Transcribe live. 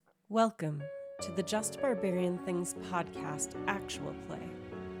Welcome to the Just Barbarian Things podcast actual play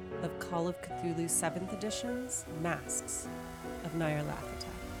of Call of Cthulhu 7th Edition's Masks of Nyarlathotep.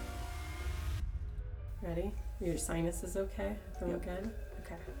 Ready? Your sinus is okay? Everyone good?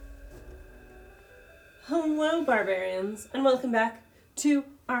 Okay. Hello, barbarians, and welcome back to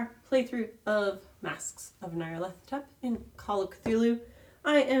our playthrough of Masks of Nyarlathotep in Call of Cthulhu.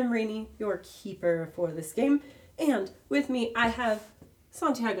 I am Rainy, your keeper for this game, and with me I have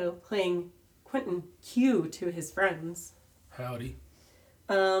Santiago playing Quentin Q to his friends. Howdy.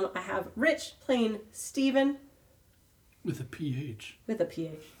 I have Rich playing Steven. With a PH. With a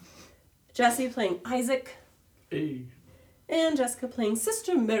PH. Jesse playing Isaac. Hey. And Jessica playing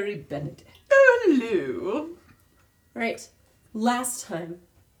Sister Mary Benedict. Hello. Right. Last time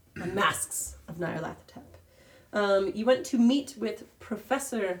on Masks of Nyarlathotep, you went to meet with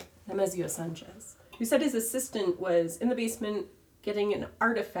Professor Nemesio Sanchez, who said his assistant was in the basement getting an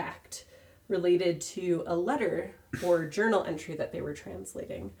artifact related to a letter or journal entry that they were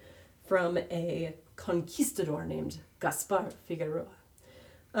translating from a conquistador named Gaspar Figueroa.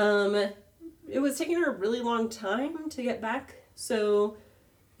 It was taking her a really long time to get back, so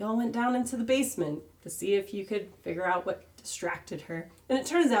y'all went down into the basement to see if you could figure out what distracted her. And it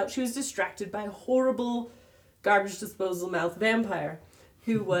turns out she was distracted by a horrible garbage disposal mouth vampire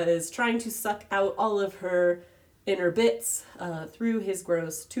who was trying to suck out all of her inner bits through his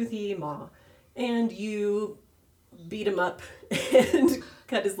gross toothy maw. And you beat him up and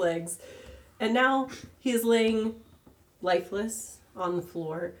cut his legs. And now he is laying lifeless on the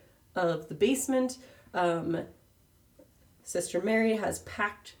floor of the basement. Sister Mary has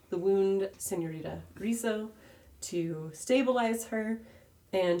packed the wound, Senorita Rizzo, to stabilize her.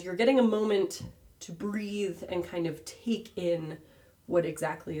 And you're getting a moment to breathe and kind of take in what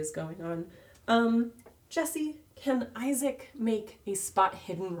exactly is going on. Jesse, can Isaac make a spot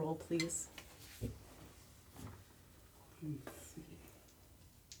hidden roll, please? Let's see.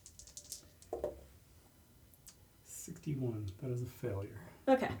 61. That is a failure.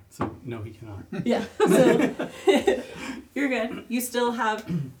 Okay. So, no, he cannot. Yeah. So you're good. You still have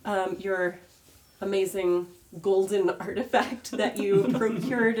your amazing golden artifact that you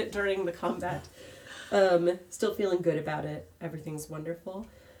procured during the combat. Still feeling good about it. Everything's wonderful.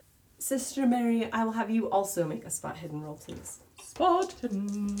 Sister Mary, I will have you also make a spot hidden roll, please. Spot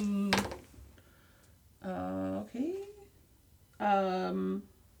hidden. Okay.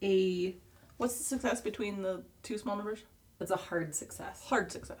 What's the success between the two small numbers? That's a hard success.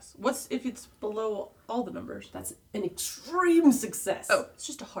 Hard success. What's if it's below all the numbers? That's an extreme success. Oh, it's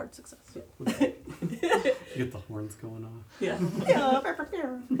just a hard success. You get the horns going off. Yeah. Yeah.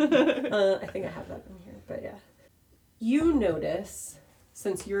 I think I have that in here, but yeah. You notice,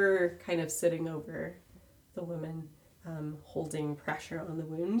 since you're kind of sitting over the woman, holding pressure on the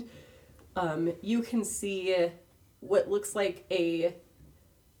wound, you can see what looks like a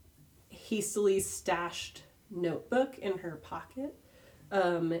hastily stashed notebook in her pocket.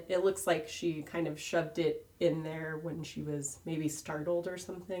 It looks like she kind of shoved it in there when she was maybe startled or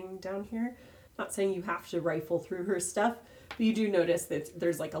something down here. Not saying you have to rifle through her stuff, but you do notice that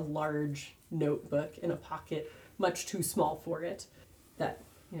there's like a large notebook in a pocket, much too small for it, that,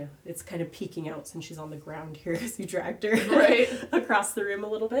 you know, it's kind of peeking out since she's on the ground here as you dragged her Right. across the room a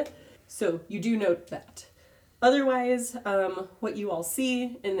little bit. So you do note that. Otherwise, what you all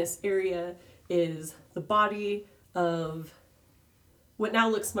see in this area is the body of what now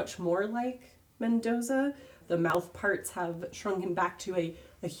looks much more like Mendoza. The mouth parts have shrunken back to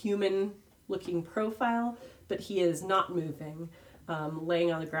a human-looking profile, but he is not moving,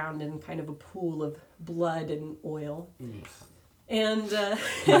 laying on the ground in kind of a pool of blood and oil. And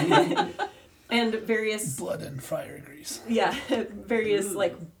and various Blood and fire grease. yeah, various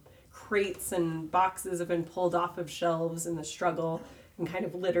like crates and boxes have been pulled off of shelves in the struggle and kind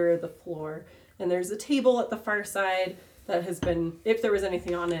of litter the floor. And there's a table at the far side that has been, if there was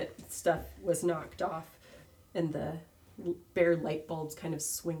anything on it, stuff was knocked off. And the bare light bulbs kind of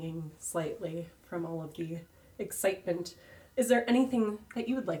swinging slightly from all of the excitement. Is there anything that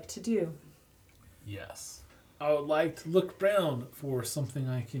you would like to do? Yes. I would like to look around for something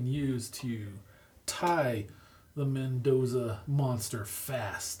I can use to tie the Mendoza monster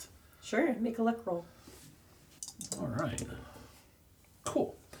fast. Sure, make a luck roll. All right.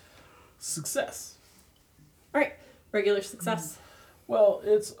 Cool. Success. All right, regular success. Well,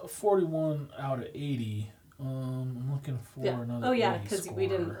 it's a 41 out of 80. I'm looking for another Oh yeah, 80 because we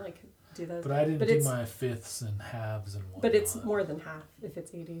didn't like do those. But I didn't But do it's- my fifths and halves and whatnot. But it's more than half if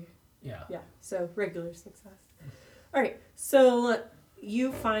it's 80. Yeah. Yeah, so regular success. All right, so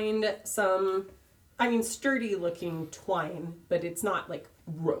you find some, sturdy looking twine, but it's not like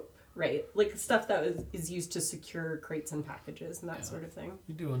rope. right? Like stuff that is used to secure crates and packages and that sort of thing.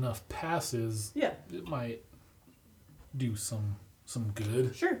 You do enough passes, Yeah, it might do some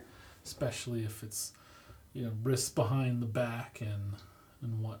good, sure. especially if it's wrists behind the back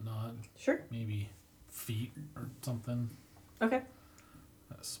and whatnot. Sure. Maybe feet or something. Okay.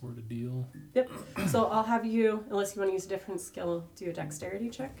 That sort of deal. Yep. So I'll have you, unless you want to use a different skill, do a dexterity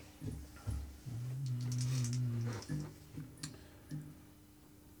check.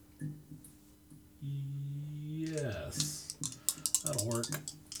 Yes. That'll work.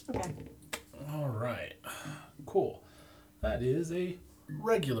 Okay. All right. Cool. That is a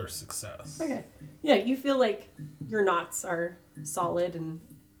regular success. Okay. Yeah, you feel like your knots are solid and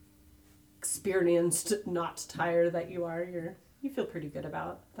experienced knot tire that you are. You feel pretty good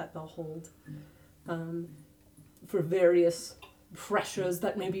about that they'll hold for various pressures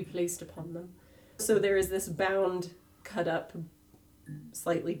that may be placed upon them. So there is this bound, cut up,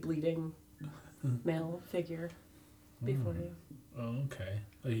 slightly bleeding male figure before you. Oh, okay.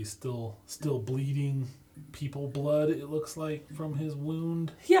 He's still bleeding people blood, it looks like, from his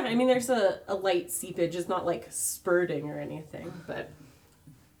wound. Yeah, I mean, there's a light seepage. It's not like spurting or anything, but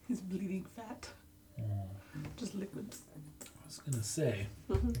He's bleeding fat. Oh, Just liquids. I was going to say,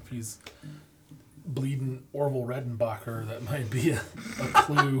 if he's bleeding Orville Redenbacher, that might be a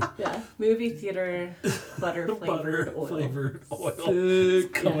clue. yeah, movie theater butter flavored oil. Flavored oil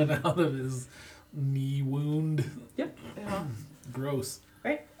coming out of his knee wound. Yep. Yeah. Gross.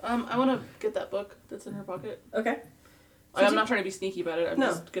 I want to get that book that's in her pocket. Okay. I'm not trying to be sneaky about it. I'm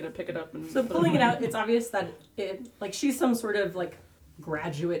No. just gonna pick it up and. So put pulling it away. out, it's obvious that she's some sort of like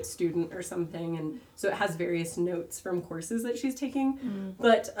graduate student or something, and so it has various notes from courses that she's taking.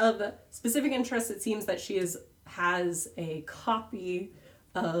 But of specific interest, it seems that she has a copy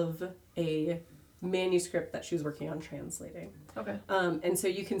of a manuscript that she's working on translating. Okay. And so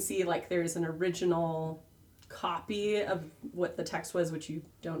you can see like there's an original copy of what the text was, which you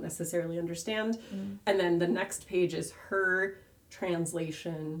don't necessarily understand. And then the next page is her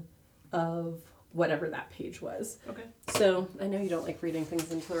translation of whatever that page was. Okay. So I know you don't like reading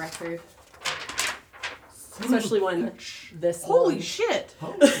things into the record, especially one this Holy long. shit!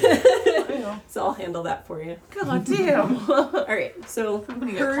 Oh, I know. So I'll handle that for you. God damn! All right. So I'm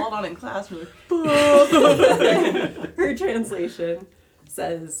gonna get called on in class for her translation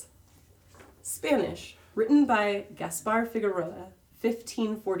says, Spanish, written by Gaspar Figueroa,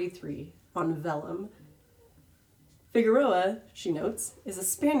 1543, on vellum. Figueroa, she notes, is a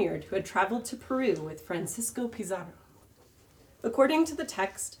Spaniard who had traveled to Peru with Francisco Pizarro. According to the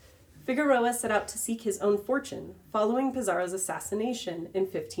text, Figueroa set out to seek his own fortune following Pizarro's assassination in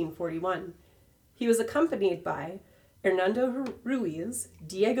 1541. He was accompanied by Hernando Ruiz,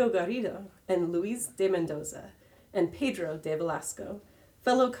 Diego Garrido, and Luis de Mendoza, and Pedro de Velasco,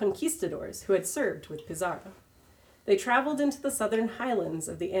 fellow conquistadors who had served with Pizarro. They traveled into the southern highlands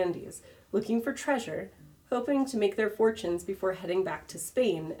of the Andes, looking for treasure, hoping to make their fortunes before heading back to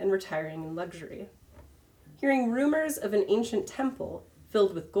Spain and retiring in luxury. Hearing rumors of an ancient temple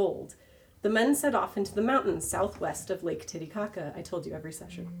filled with gold, the men set off into the mountains southwest of Lake Titicaca. I told you every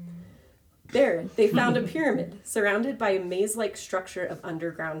session. There, they found a pyramid surrounded by a maze-like structure of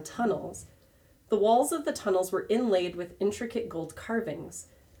underground tunnels. The walls of the tunnels were inlaid with intricate gold carvings.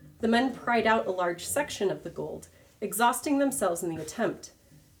 The men pried out a large section of the gold, exhausting themselves in the attempt.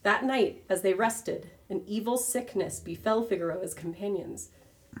 That night, as they rested, an evil sickness befell Figueroa's companions.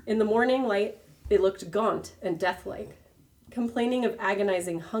 In the morning light, they looked gaunt and deathlike. Complaining of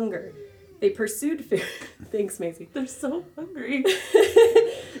agonizing hunger, they pursued Thanks, Maisie. They're so hungry.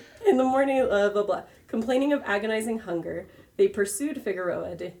 In the morning, blah, blah. Complaining of agonizing hunger, they pursued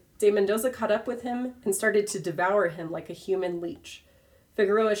Figueroa. De Mendoza caught up with him and started to devour him like a human leech.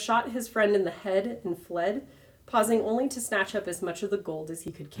 Figueroa shot his friend in the head and fled, pausing only to snatch up as much of the gold as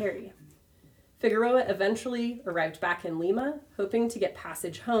he could carry. Figueroa eventually arrived back in Lima, hoping to get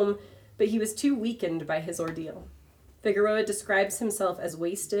passage home, but he was too weakened by his ordeal. Figueroa describes himself as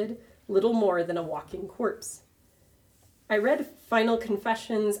wasted, little more than a walking corpse. I read Final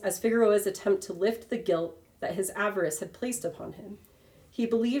Confessions as Figueroa's attempt to lift the guilt that his avarice had placed upon him. He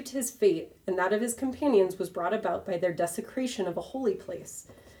believed his fate and that of his companions was brought about by their desecration of a holy place,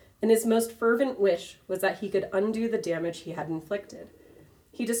 and his most fervent wish was that he could undo the damage he had inflicted.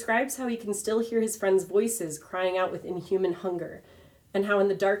 He describes how he can still hear his friends' voices crying out with inhuman hunger, and how in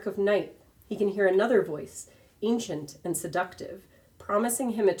the dark of night he can hear another voice, ancient and seductive,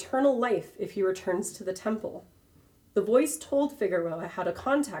 promising him eternal life if he returns to the temple. The voice told Figueroa how to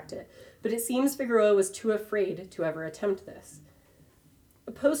contact it, but it seems Figueroa was too afraid to ever attempt this.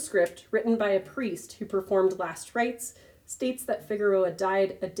 A postscript written by a priest who performed last rites states that Figueroa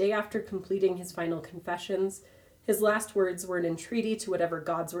died a day after completing his final confessions. His last words were an entreaty to whatever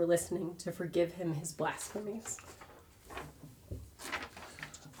gods were listening to forgive him his blasphemies.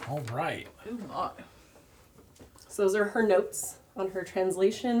 All right. Ooh, my. So those are her notes on her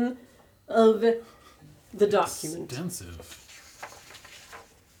translation of the document. Extensive.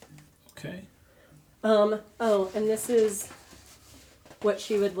 Okay. Oh, and this is what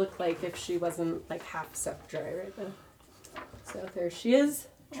she would look like if she wasn't like half sucked dry right now. So there she is,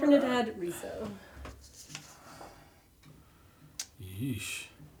 Trinidad Rizzo. Yeesh.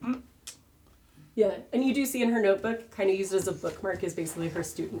 Yeah, and you do see in her notebook, kind of used as a bookmark, is basically her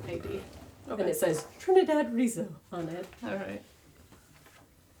student ID. Okay. And it says Trinidad Rizzo on it. Alright.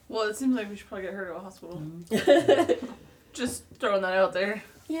 Well, it seems like we should probably get her to a hospital. Just throwing that out there.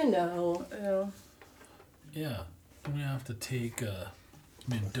 You know. Yeah. I'm gonna have to take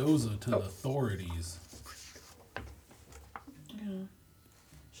Mendoza to the authorities. Yeah.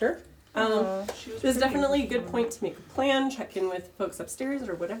 Sure. She was There's pretty- definitely a good point to make a plan, check in with folks upstairs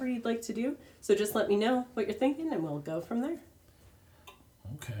or whatever you'd like to do. So just let me know what you're thinking and we'll go from there.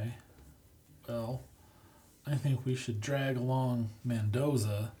 Okay. Well, I think we should drag along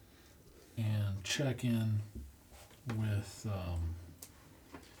Mendoza and check in with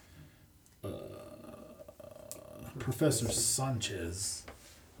Professor Sanchez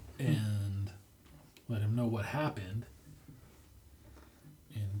and let him know what happened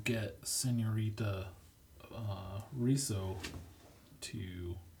and get Senorita Rizzo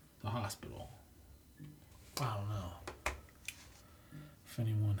to the hospital. I don't know if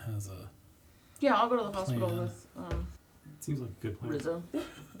anyone has a... Yeah, I'll go to the hospital Plan. with Seems like a good plan. Rizzo.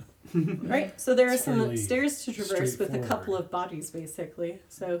 Right, so there are It's some fairly stairs to traverse with a couple straightforward. of bodies, basically.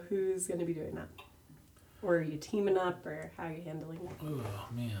 So who's going to be doing that? Or are you teaming up, or how are you handling that? Oh,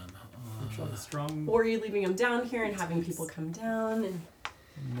 man. Which one's strong? Or are you leaving them down here and having people come down? And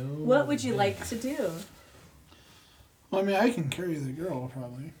No. what would you like to do? Well, I mean, I can carry the girl,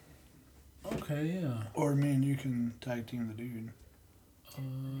 probably. Okay, yeah. Or me and you can tag team the dude.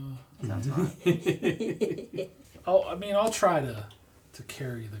 Sounds fine. I'll try to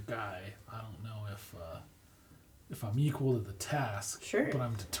carry the guy. I don't know if I'm equal to the task. Sure. But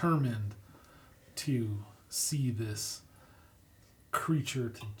I'm determined to see this creature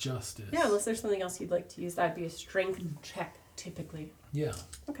to justice. Yeah, unless there's something else you'd like to use, that'd be a strength check, typically. Yeah.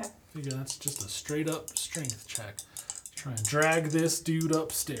 Okay. Figure that's just a straight up strength check. Try and drag this dude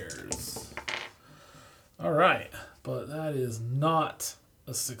upstairs. All right, but that is not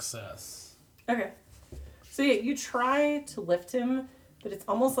a success. Okay. So yeah, you try to lift him, but it's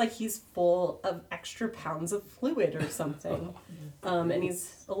almost like he's full of extra pounds of fluid or something. And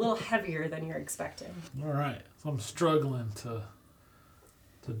he's a little heavier than you're expecting. All right, so I'm struggling to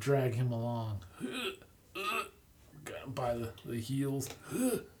drag him along. Got him by the heels.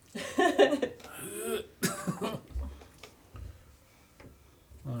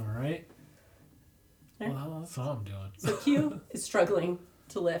 All right. Well, that's what I'm doing. So Q is struggling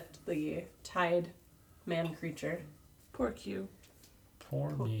to lift the tied man creature. Poor Q.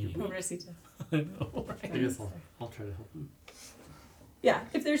 Poor me. Pobrecito. I know, right? I guess I'll try to help him. Yeah,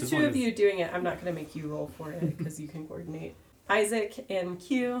 if there's As two long of as- you doing it, I'm not going to make you roll for it because you can coordinate. Isaac and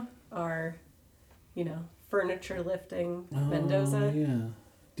Q are, furniture lifting Mendoza. Oh, yeah.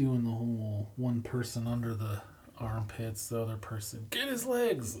 Doing the whole one person under the armpits, the other person, get his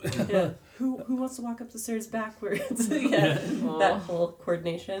legs. Yeah. Who wants to walk up the stairs backwards? Yeah, that whole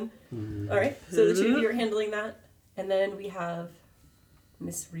coordination. All right, so the two of you are handling that. And then we have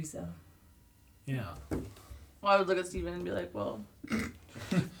Miss Rizzo. Yeah. Well, I would look at Steven and be like, well,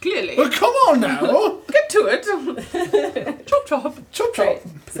 clearly. But come on now! Get to it. Chop chop. Chop chop! Right,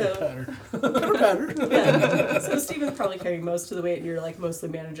 so, Patter. Pitter patter. yeah. So Steven's probably carrying most of the weight, and you're like mostly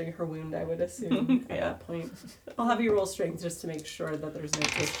managing her wound, I would assume, at that point. I'll have you roll strength just to make sure that there's no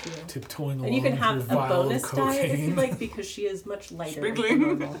issue. Tiptoeing along And you can with have your a vial bonus of die if cocaine. you'd like, because she is much lighter than Sprinkling.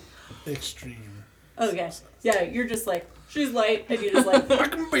 normal. Extreme. Okay. Yeah, you're just like, she's light, and you're just like, I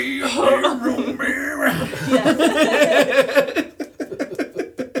can be a hero, man. yeah.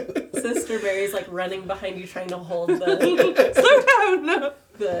 Sister Mary's like running behind you trying to hold the Slow down.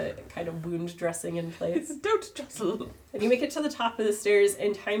 the kind of wound dressing in place. Don't jostle. And you make it to the top of the stairs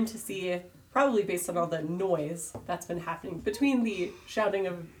in time to see, probably based on all the noise that's been happening between the shouting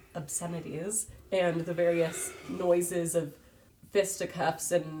of obscenities and the various noises of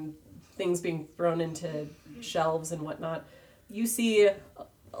fisticuffs and things being thrown into shelves and whatnot. You see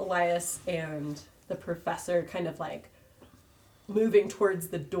Elias and the professor kind of like moving towards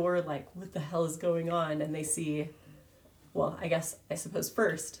the door like, what the hell is going on? And they see, well, I suppose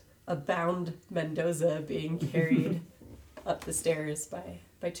first, a bound Mendoza being carried up the stairs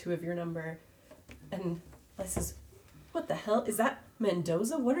by two of your number. And I says, "What the hell? Is that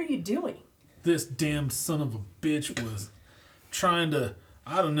Mendoza? What are you doing?" This damn son of a bitch was trying to,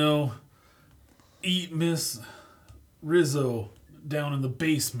 I don't know, eat Miss Rizzo down in the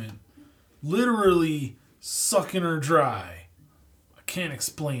basement. Literally sucking her dry. I can't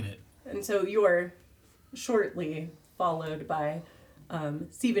explain it. And so you're shortly followed by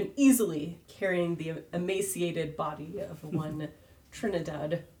Stephen easily carrying the emaciated body of one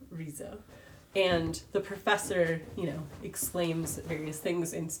Trinidad Rizzo. And the professor, exclaims various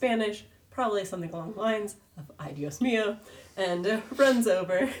things in Spanish, probably something along the lines of "Ay Dios mío," and runs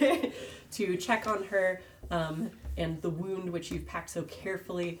over to check on her and the wound which you've packed so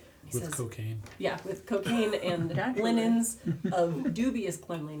carefully. He With says, cocaine. Yeah, with cocaine and Naturally. linens of dubious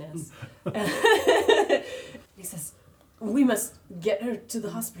cleanliness. He says, "We must get her to the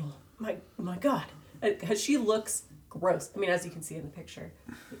hospital. My God." Because she looks gross. I mean, as you can see in the picture,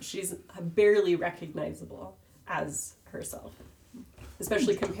 she's barely recognizable as herself,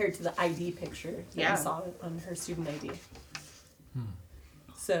 especially compared to the ID picture that Yeah. you saw on her student ID.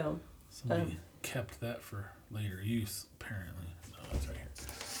 So, Somebody kept that for later use, apparently. No, that's right here.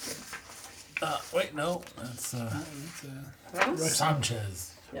 Wait, no. That's Sanchez.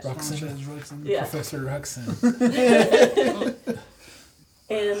 Yeah. Ruxin. Sanchez, Ruxin. Yeah. Professor Ruxin.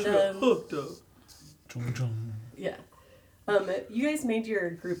 and Hooked up. Chung chung. yeah. You guys made your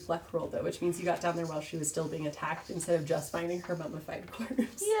group luck roll though, which means you got down there while she was still being attacked instead of just finding her mummified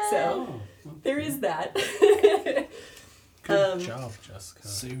corpse. Yay. So Oh, there is that. Good job, Jessica.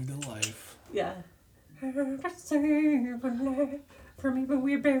 Saved a life. Yeah. From even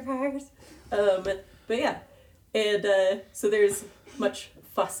weird vampires. But yeah. And so there's much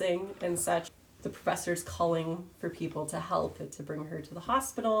fussing and such. The professor's calling for people to help to bring her to the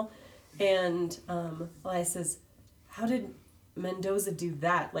hospital. And Elias says, "How did Mendoza do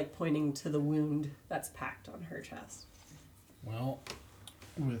that?" Like pointing to the wound that's packed on her chest. Well,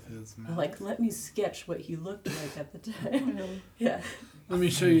 With his mouth. Like, let me sketch what he looked like at the time. Yeah. Let me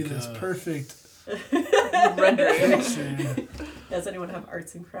show you think, this perfect Rendering. picture. Does anyone have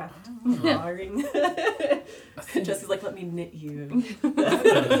arts and craft Yeah. drawing? Jesse's like, "Let me knit you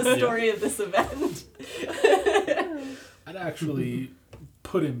the story of this event." I'd actually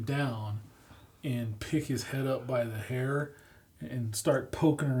put him down and pick his head up by the hair and start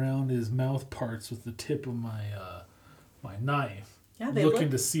poking around his mouth parts with the tip of my my knife, Yeah, they looking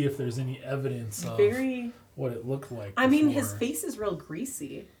look to see if there's any evidence of very. what it looked like. I mean, his before. face is real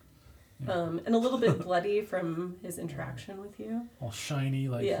greasy, and a little bit bloody from his interaction with you. all shiny,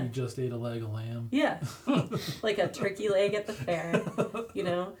 like Yeah. he just ate a leg of lamb. Yeah, like a turkey leg at the fair,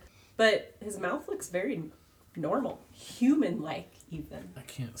 But his mouth looks very normal, human-like even. I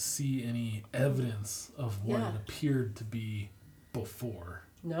can't see any evidence of what Yeah. it appeared to be before.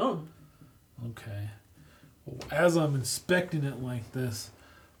 No. Okay. Well, as I'm inspecting it like this,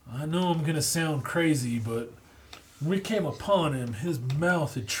 I know I'm going to sound crazy, but when we came upon him, his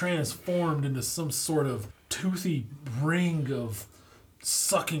mouth had transformed into some sort of toothy ring of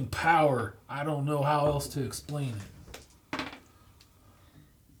sucking power. I don't know how else to explain it.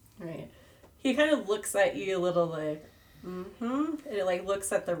 Right. He kind of looks at you a little like, and it like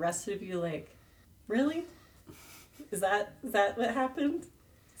looks at the rest of you like, really? Is that what happened?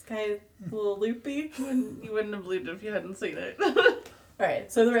 This guy a little loopy. You wouldn't have believed it if you hadn't seen it. All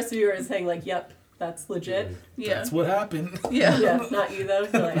right. So the rest of you are saying like, "Yep, that's legit." Yeah. That's what happened. Yeah. Yeah, not you though.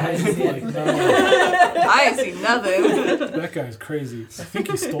 You're like, I didn't see Like, it. no, I ain't seen nothing. that guy's crazy. I think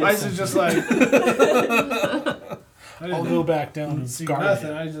he stole I was something. just like, I'll go back down and see guard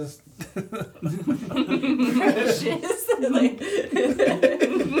nothing. it. I just Shiz. Like,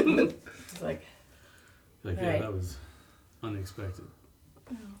 it's like, Like, yeah, Right. that was unexpected.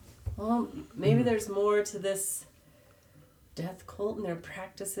 well, maybe there's more to this death cult and their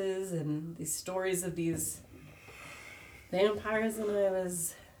practices and these stories of these vampires than I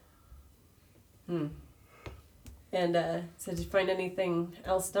was. And so did you find anything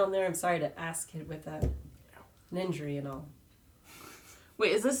else down there? I'm sorry to ask it with an injury and all.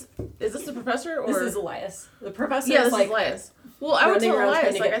 Wait, is this the professor or This is Elias. The professor yeah, is this like is Elias. Well, I would running tell around trying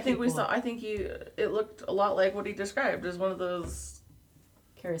Elias. to Like, get I think we people. saw. I think it looked a lot like what he described as one of those.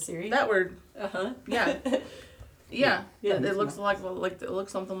 Karasiri. That word. Uh-huh. Yeah. Yeah. Yeah. It looks like it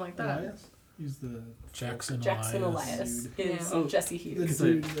looks something like that. Elias. He's the Jackson Elias Dude. is Yeah. Jesse the Hughes.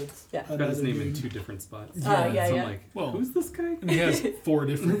 dude that's Yeah. I've got his another name in dude. 2 different spots. Yeah, So yeah. I'm like, Well, who's this guy? And he has 4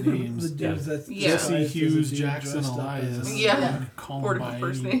 different The names. dudes that's Yeah. Jesse disguised as a Hughes, dude Jackson dressed up as Elias. a- Yeah. Yeah. Call 4 him by different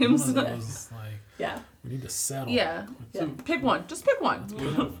first any names. one of those. Like, Yeah. we need to settle. Yeah. Yeah. Pick one. Just pick one.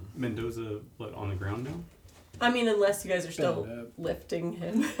 We have Mendoza on the ground now. I mean, unless you guys are still Stand up. lifting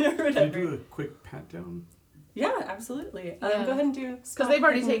him or Can you whatever. do a quick pat down? Yeah, absolutely. Yeah. Go ahead and do. Because they've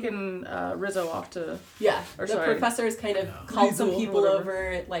already taken Rizzo off to. Yeah, Or the sorry. professor's kind of Yeah. called some Rizzo or people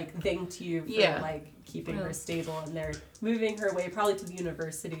whatever. over, like thanked you for Yeah. like keeping Yeah. her stable, and they're moving her away probably to the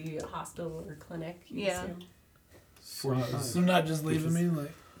university hospital or clinic. you Yeah. assume. So not just leaving me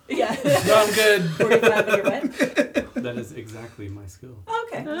like, Yeah. no, I'm good. 45 and you're what? That is exactly my skill. Oh,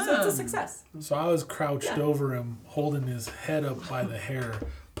 okay, so it's Ah. a success. So I was crouched Yeah. over him, holding his head up by the hair,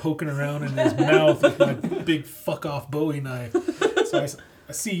 poking around in his mouth with my big fuck off Bowie knife. So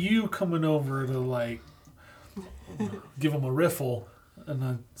I see you coming over to like give him a riffle, and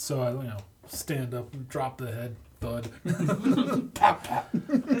then so I stand up and drop the head, thud, Pap, pap.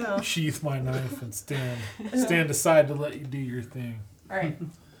 Yeah. sheath my knife, and stand aside to let you do your thing. All right.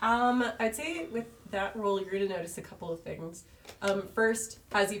 I'd say with that roll, you're going to notice a couple of things. First,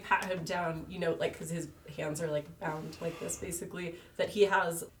 as you pat him down, you know, like, because his hands are, like, bound like this, basically, that he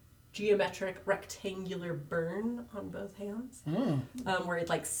has geometric rectangular burn on both hands, where,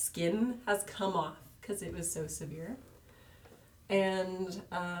 like, skin has come off because it was so severe. And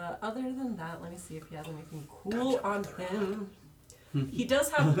other than that, let me see if he has anything cool on him. He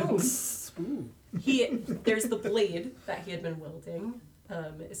does have boots. There's the blade that he had been wielding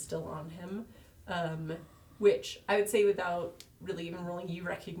is still on him, which I would say without really even rolling, you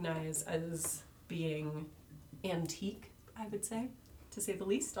recognize as being antique, I would say, to say the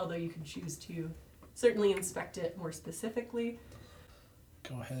least, although you can choose to certainly inspect it more specifically.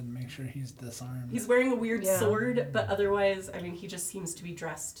 Go ahead and make sure he's disarmed. He's wearing a weird Yeah. sword, but otherwise, I mean, he just seems to be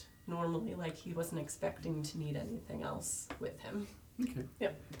dressed normally, like he wasn't expecting to need anything else with him. Okay.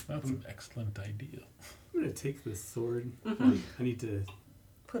 That's an excellent idea. I'm going to take this sword. Mhm. I need to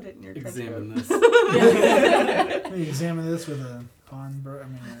Put it in your examine trench this. Let me examine this with a pawn bro.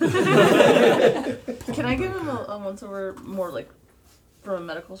 Can I give him a once over more like from a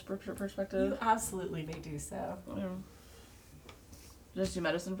medical You perspective? absolutely may do so. Yeah. Just do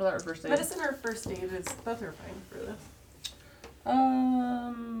medicine for that or first aid? Medicine or first aid is both are fine for this.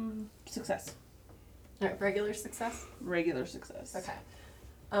 Success. All right, regular success. Regular success. Okay.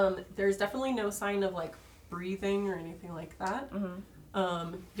 There's definitely no sign of like breathing or anything like that. Mm-hmm.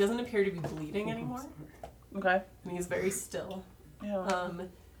 He doesn't appear to be bleeding anymore, Okay. and he's very still. Yeah.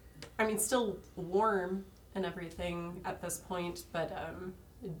 I mean, still warm and everything at this point, but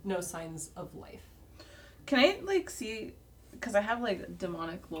no signs of life. Can I like see? Because I have like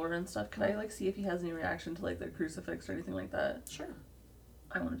demonic lore and stuff. Can I like see if he has any reaction to like the crucifix or anything like that? Sure.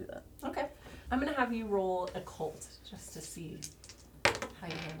 I want to do that. Okay. I'm gonna have you roll occult just to see how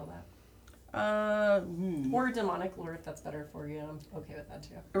you handle that. Or demonic lore if that's better for you. I'm okay with that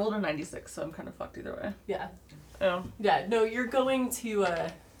too. I rolled a 96, so I'm kind of fucked either way. Yeah. Oh. Yeah, no, you're going to,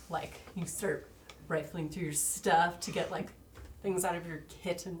 like, you start rifling through your stuff to get, like, things out of your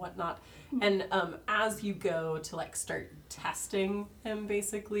kit and whatnot. And as you go to, like, start testing him,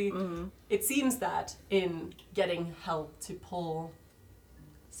 basically, it seems that in getting help to pull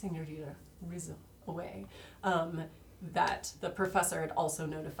Senorita Rizzo away, that the professor had also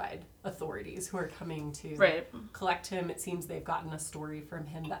notified authorities who are coming to Right. collect him. It seems they've gotten a story from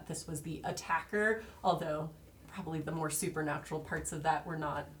him that this was the attacker, although probably the more supernatural parts of that were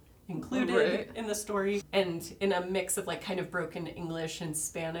not included Right. in the story. And in a mix of like kind of broken English and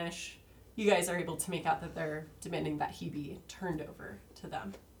Spanish, you guys are able to make out that they're demanding that he be turned over to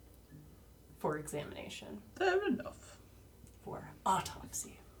them for examination, Fair enough. for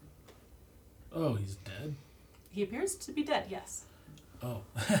autopsy. Oh, he's dead? He appears to be dead, yes. Oh.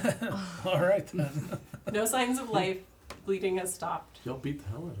 All right then. No signs of life. Bleeding has stopped. Y'all beat the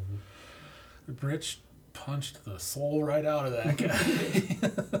hell out of him. Rich punched the soul right out of that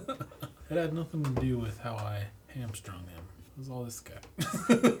guy. It had nothing to do with how I hamstrung him. It was all this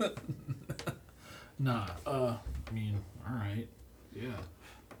guy. Nah, I mean, alright. Yeah.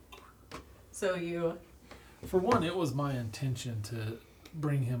 So you... For one, it was my intention to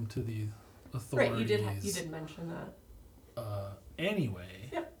bring him to the authorities. Right, you did mention that. Anyway,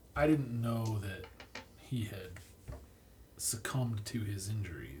 Yep. I didn't know that he had succumbed to his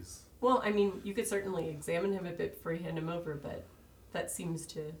injuries. Well, I mean, you could certainly examine him a bit before you hand him over, but that seems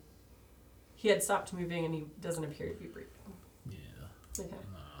to... He had stopped moving and he doesn't appear to be breathing. Yeah. Okay.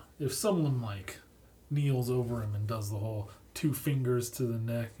 Nah. If someone like kneels over him and does the whole 2 fingers to the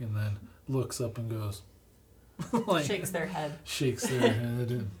neck and then looks up and goes like Shakes their head. shakes their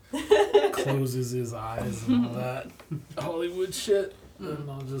head and closes his eyes and all that Hollywood shit, and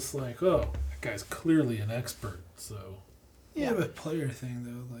I'm just like, oh, that guy's clearly an expert. So Yeah, but player thing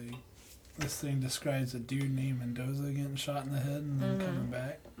though, like this thing describes a dude named Mendoza getting shot in the head and then coming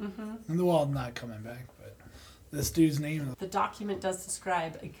back. Mm-hmm. And the wall not coming back, but this dude's name. The document does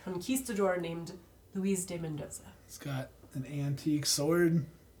describe a conquistador named Luis de Mendoza. He's got an antique sword.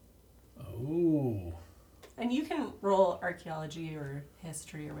 Oh. And you can roll archaeology or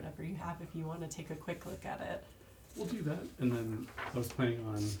history or whatever you have if you want to take a quick look at it. We'll do that. And then I was planning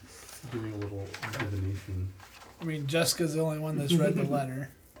on doing a little divination. I mean, Jessica's the only one that's read the letter.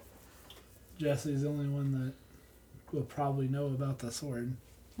 Jesse's the only one that will probably know about the sword.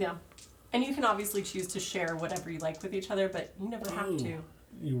 Yeah. And you can obviously choose to share whatever you like with each other, but you never have to.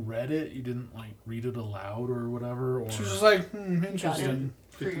 You read it? You didn't like read it aloud or whatever? Or She was just like, interesting.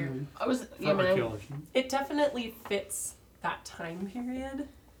 For your, I was. For Yeah, I mean, archaeology. it definitely fits that time period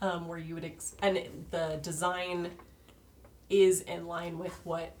where you would the design is in line with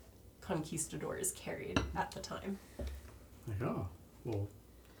what conquistadors carried at the time. Like, oh, well,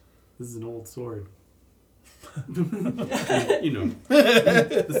 this is an old sword. You know,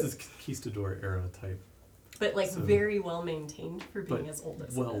 this is conquistador era type. But like So- very well maintained for being But as old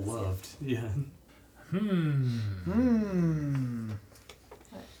as well it is. yeah. loved. Yeah.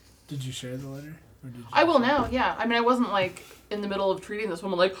 Did you share the letter? Or did you I will now. Yeah. I mean, I wasn't like in the middle of treating this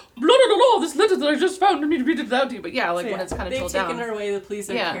woman like blah blah blah blah. This letter that I just found. I need to read it out to you. But yeah, like So, when it's kind of they've chilled taken down. her away. The police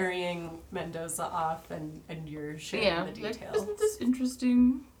are Yeah. carrying Mendoza off, and you're sharing Yeah. the Like, details. isn't this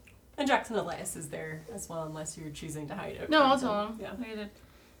interesting? And Jackson Elias is there as well, unless you're choosing to hide it. No, from I'll tell him. Yeah, I did.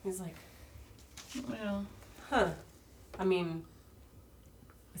 he's like, Yeah. huh. I mean,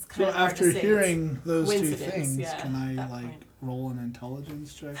 it's So kind of hard after to say. hearing those two coincidence, things, yeah, can I that like point. roll an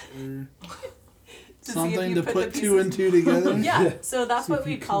intelligence check or see if something you to put put the two and two together? Yeah, so that's See what if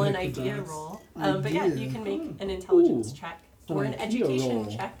we you call an connect the idea dots. roll. But yeah, you Idea. can make an intelligence Ooh. check An or an idea education roll.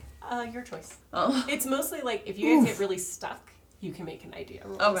 check. Your choice. Oh. It's mostly like if you guys get really stuck, you can make an idea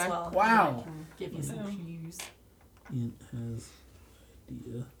roll Okay. as well. and Wow. I can give you some Yeah. clues. It has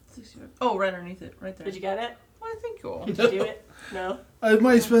idea. Oh, right underneath it, right there. Did you get it? I think you'll. Did you do it? No. I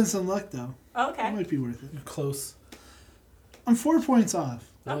might spend some luck though. It Okay. might be worth it. You're close. I'm 4 points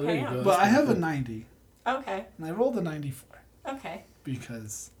off, Oh, Okay, there you yeah. go. but I That's have a pretty 90, Okay. and I rolled a 94 Okay.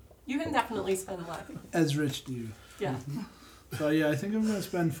 because You can definitely spend luck. as rich do. Yeah. So yeah, I think I'm gonna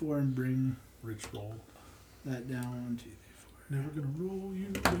spend 4 and bring good. Rich roll. that down 1, 2, 3, 4. Never gonna roll you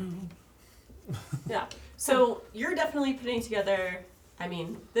down. Yeah. So you're definitely putting together. I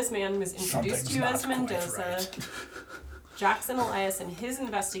mean, this man was introduced to you as Mendoza. Jackson Elias in his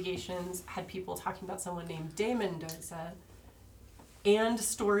investigations had people talking about someone named De Mendoza, and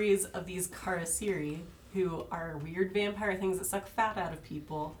stories of these Karasiri, who are weird vampire things that suck fat out of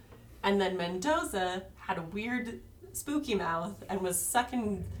people. And then Mendoza had a weird spooky mouth and was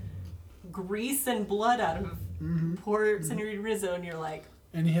sucking grease and blood out of poor Senorita Rizzo, and you're like,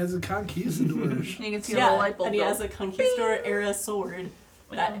 And he has a conquistador. You can see a yeah, little light bulb. and he go. has a conquistador era sword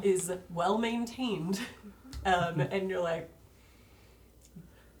that Yeah. is well maintained, and you're like,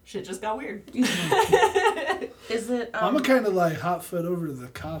 shit just got weird. Is it? I'm gonna kind of like hot foot over to the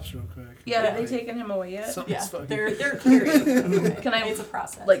cops real quick. Yeah, have they Like, taken him away yet? Something's Yeah, fucking. they're carrying him away. Can I- It's a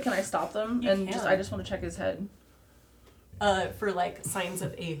process. Like, can I stop them? You And can. I just want to check his head. For like signs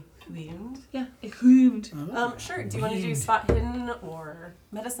of a wound. Yeah, it hoomed. Oh. Sure. Do you want to do spot hidden or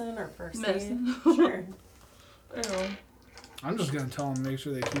medicine or first Medicine. aid? Sure. I'm just gonna tell him to make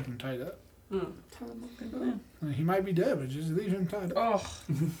sure they keep him tied up. Mm. He might be dead, but just leave him tied up.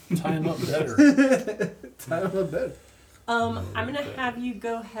 Oh, Tie him up better. Tie him up bead. I'm gonna have you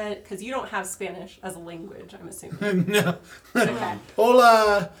go ahead because you don't have Spanish as a language. I'm assuming. No. Okay.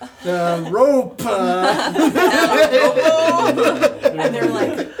 Hola, rope. And they're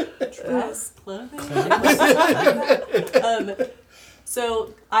like dress, clothing.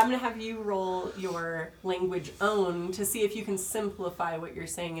 So I'm gonna have you roll your language own to see if you can simplify what you're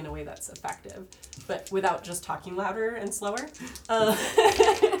saying in a way that's effective, but without just talking louder and slower.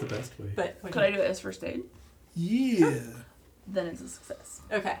 The best way. But could I do it as first aid? Yeah. Then it's a success.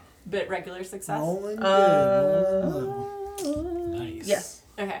 Okay, but regular success. Rolling good. Rolling level. Nice. Yes.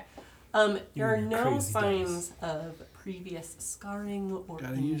 Okay. There You're are a no crazy signs of previous scarring or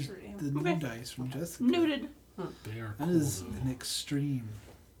Gotta use injury. the new dice from Jessica. Noted. They are That cool. is an extreme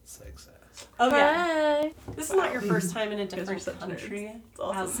success. Oh yeah. Bye. This is not your first time in a guys are different such country. It's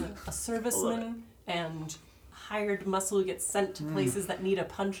awesome. As a serviceman and hired muscle who gets sent to places that need a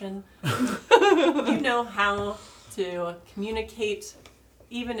punch-in. You know how to communicate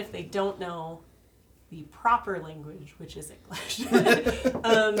even if they don't know the proper language, which is English.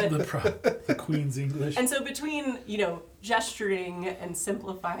 The Queen's English. And so between, gesturing and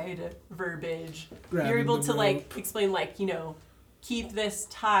simplified verbiage, Grabbing you're able the to rope. explain keep this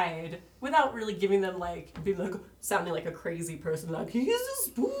tied without really giving them being sounding like a crazy person, like he's a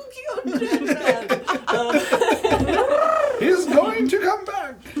spooky undead man. He's going to come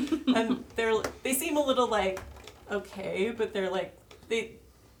back. And they seem a little okay, but they're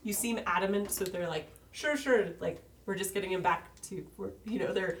you seem adamant, so they're sure, we're just getting him back to,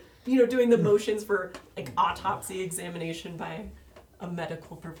 they're doing the motions for autopsy examination by a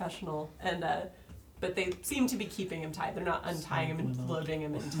medical professional, and but they seem to be keeping him tied. They're not untying him and loading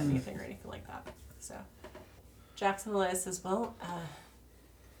him into anything or anything like that. So Jackson Elias says, well,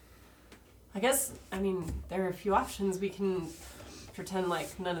 I guess, there are a few options. We can pretend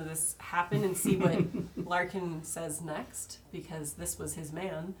like none of this happened and see what Larkin says next, because this was his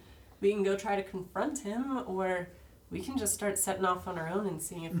man. We can go try to confront him, or we can just start setting off on our own and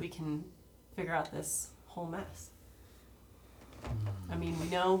seeing if we can figure out this whole mess. We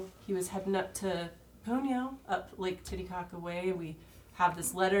know he was heading up to Ponyo, up Lake Titicaca way. We have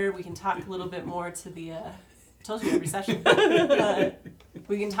this letter. We can talk a little bit more to the, told you every session.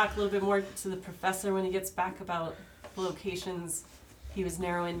 We can talk a little bit more to the professor when he gets back about the locations he was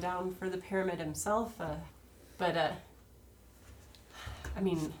narrowing down for the pyramid himself.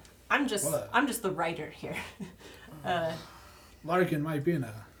 I'm just the writer here. Larkin might be in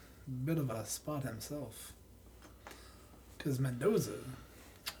a bit of a spot himself. Because Mendoza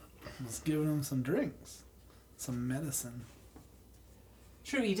was giving him some drinks, some medicine.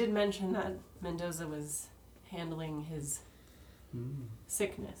 True, he did mention that Mendoza was handling his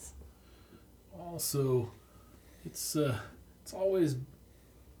sickness. Also, it's always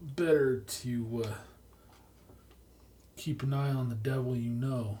better to keep an eye on the devil you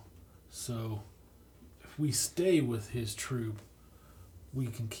know. So, if we stay with his troop, we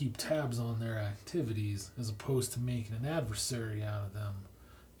can keep tabs on their activities as opposed to making an adversary out of them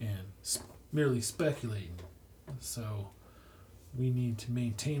and merely speculating. So, we need to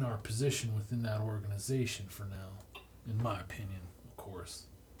maintain our position within that organization for now, in my opinion, of course.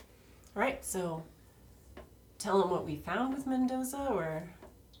 All right, so tell him what we found with Mendoza, or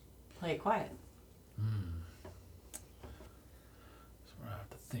play it quiet. So I have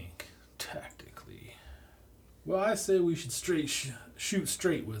to think tactically. Well, I say we should shoot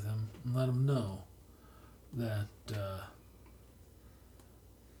straight with him and let him know that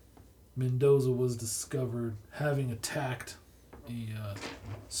Mendoza was discovered having attacked a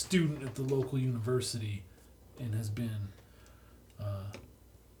student at the local university and has been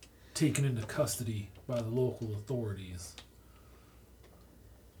taken into custody by the local authorities.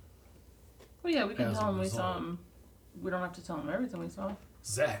 Well, yeah, we can As tell a him we saw result. him. We don't have to tell him everything we saw.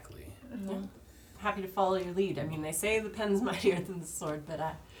 Exactly. Yeah. Happy to follow your lead. They say the pen's mightier than the sword, but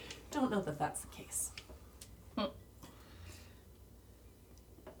I don't know that that's the case.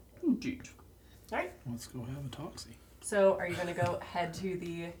 Indeed. All right, Let's go have a talksy. so are you going to go head to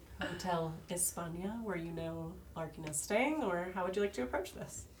the Hotel España, where Larkin is staying, or how would you like to approach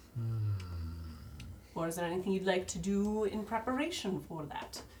this? Or is there anything you'd like to do in preparation for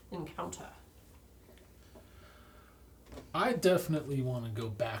that encounter? I definitely want to go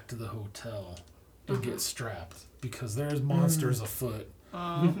back to the hotel and get strapped because there's monsters afoot.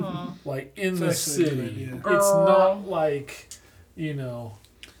 Like in the It's actually a good city. idea. It's not like,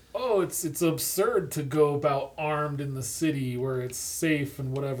 it's absurd to go about armed in the city where it's safe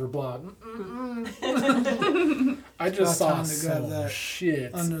and whatever, blah. I just saw About time to grab some that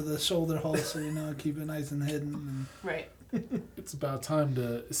shit. Under the shoulder holster, keep it nice and hidden. And Right. It's about time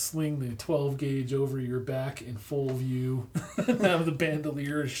to sling the 12 gauge over your back in full view and have the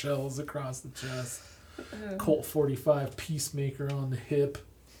bandolier shells across the chest. Colt 45 Peacemaker on the hip.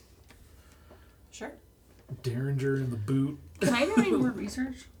 Sure. Derringer in the boot. Can I do any more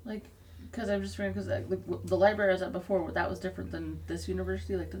research? Because I'm just wondering, because the library I was at before, that was different than this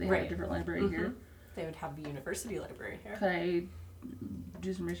university. Do they have Right. a different library here? They would have the university library here. Could I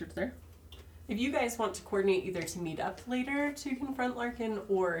do some research there? If you guys want to coordinate either to meet up later to confront Larkin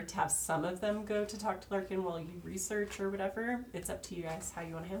or to have some of them go to talk to Larkin while you research or whatever, it's up to you guys how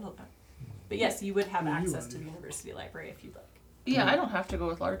you want to handle that. But yes, you would have What do you access want to to the do? university library if you'd like. Yeah, I don't have to go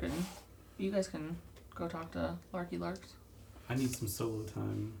with Larkin. You guys can go talk to Larky Larks. I need some solo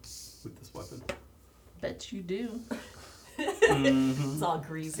time with this weapon. Bet you do. It's all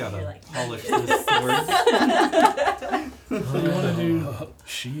greasy. You're Gotta like, polish this sword. so you want to do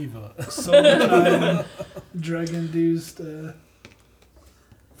Shiva. solo time, drug-induced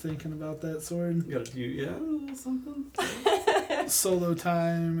thinking about that sword? Gotta do, something. Solo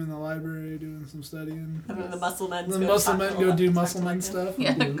time in the library doing some studying. and then the muscle men. The muscle men go do muscle men stuff.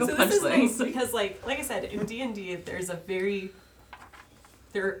 Yeah, go So punch this is things. nice because, like I said, in D&D,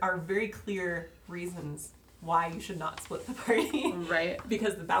 there are very clear reasons why you should not split the party. Right.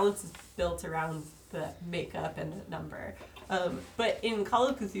 Because the balance is built around the makeup and the number. But in Call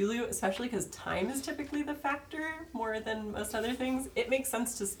of Cthulhu, especially because time is typically the factor more than most other things, it makes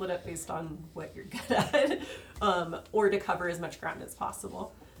sense to split up based on what you're good at, or to cover as much ground as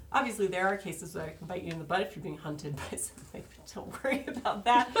possible. Obviously, there are cases where I can bite you in the butt if you're being hunted by something. Don't worry about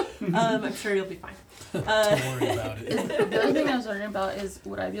that. I'm sure you'll be fine. Don't worry about it. The other thing I was wondering about is,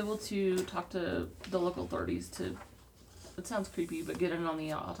 would I be able to talk to the local authorities to, it sounds creepy, but get in on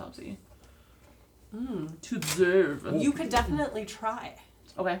the autopsy? To observe. You could definitely try.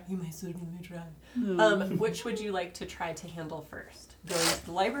 Okay. You may certainly try. Which would you like to try to handle first? Going to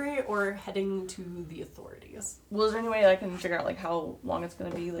the library or heading to the authorities? Well, is there any way I can figure out like how long it's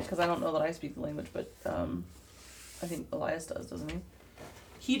gonna be? Like, because I don't know that I speak the language, but I think Elias does, doesn't he?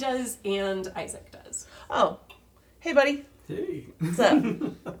 He does, and Isaac does. Oh, hey, buddy. Hey. What's up?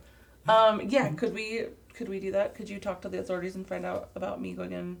 Yeah. Could we do that? Could you talk to the authorities and find out about me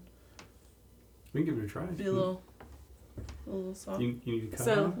going in? We can give it a try. Be a little soft. You need to cut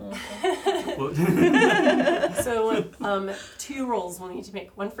So- out? What? So, 2 rolls we'll need to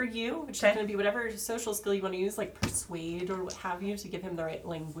make. One for you, which is Okay. going to be whatever social skill you want to use, like persuade or what have you, to give him the right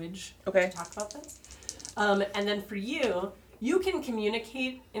language Okay. to talk about this. And then for you, you can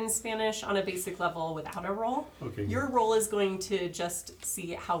communicate in Spanish on a basic level without a roll. Okay. Your role is going to just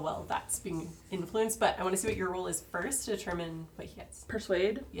see how well that's being influenced, but I want to see what your role is first to determine what he gets.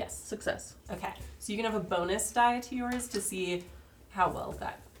 Persuade. Yes. Success. Okay. So you can have a bonus die to yours to see how well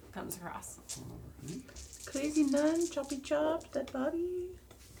that comes across. Alright. Crazy nun, choppy chop, dead body.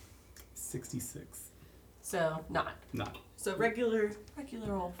 66. So not. Not. So regular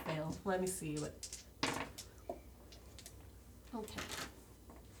roll fail. Let me see what. Okay.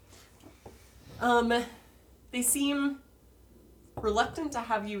 They seem reluctant to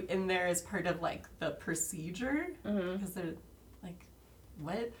have you in there as part of like the procedure because they're like,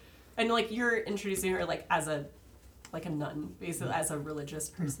 what? And like you're introducing her like as a nun, basically as a religious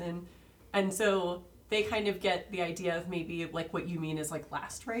person, and so they kind of get the idea of maybe like what you mean is like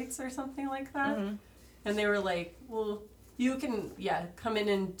last rites or something like that. And they were like, well, you can, come in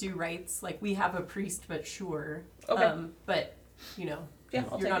and do rites. Like, we have a priest, but sure. Okay. But, you know, Yeah,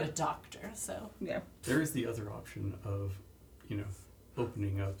 I'll you're take not it. a doctor, so. Yeah. There is the other option of,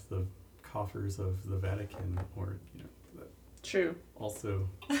 opening up the coffers of the Vatican, or, that True. also.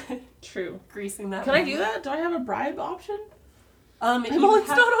 True. Greasing that. Can I wheel. do that? Do I have a bribe option? Well, Well, it's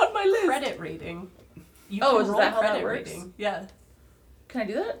not on my list. credit rating. You Oh, can is roll that how that credit works? rating. Yeah. Can I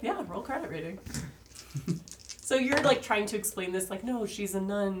do that? Yeah, roll credit rating. So you're like trying to explain this, like, no, she's a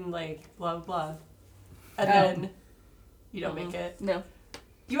nun, like, blah, blah, blah. And then you don't make it. No.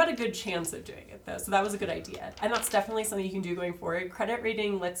 You had a good chance of doing it, though, so that was a good idea. And that's definitely something you can do going forward. Credit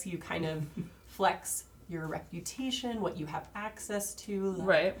rating lets you kind of flex your reputation, what you have access to. Like,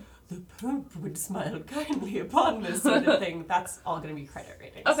 Right. the Pope would smile kindly upon this sort of thing. That's all going to be credit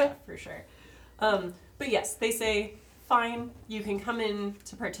rating Okay. stuff, for sure. But yes, they say, fine, you can come in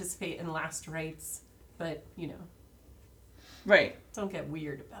to participate in last rites, but, Right. don't get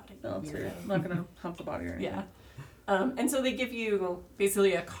weird about it. No, that's weirdo. weird. I'm not gonna hump the body or anything. Yeah. And so they give you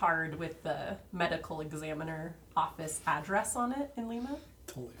basically a card with the medical examiner office address on it in Lima,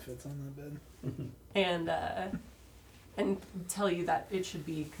 Totally fits on that bed. and tell you that it should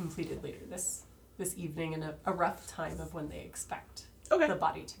be completed later this evening in a rough time of when they expect Okay. the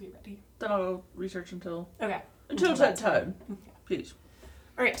body to be ready. Then I'll go research until Okay. that time. Okay. Please.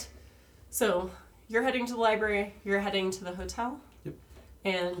 All right. So you're heading to the library. You're heading to the hotel. Yep.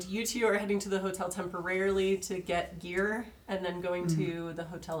 And you two are heading to the hotel temporarily to get gear, and then going to the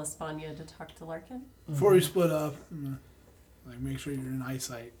Hotel España to talk to Larkin. Before you split up, make sure you're in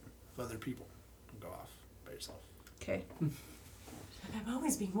eyesight of other people. Don't go off by yourself. Okay. I'm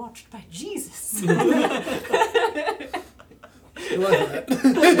always being watched by Jesus. It wasn't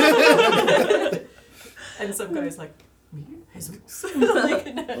that. And some guy's like, me? Jesus?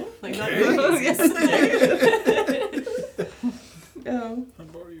 like, no, like not Okay. really Jesus. Oh. I'll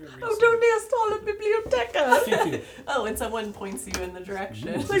borrow your Oh, don't install a biblioteca. Thank you. Oh, and someone points you in the direction.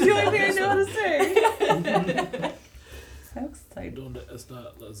 It's like the only thing I know how to say. How excited. ¿Dónde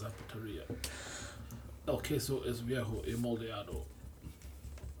está la zapatería? El queso es viejo y moldeado.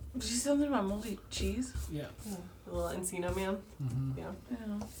 Did you say something about moldy cheese? Yeah. The little Encino man. Mm-hmm. Yeah.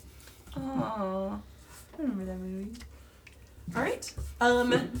 Yeah. Aww. I remember that movie. All right.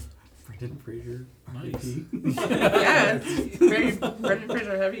 Brendan Fraser. Nice. RIP. Yeah, it's very Brendan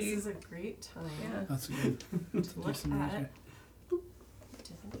Fraser This heavy. is a great time Yeah. That's good. to look at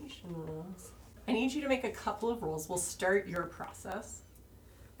divination rules. I need you to make a couple of rolls. We'll start your process.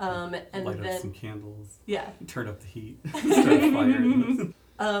 And Light up then some candles. yeah. Turn up the heat. Start a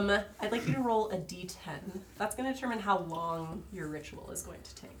fire. I'd like you to roll a d10. That's going to determine how long your ritual is going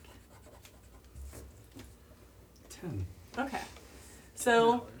to take. 10. Okay.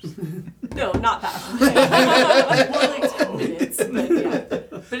 So, no, not that. More like 10 minutes. But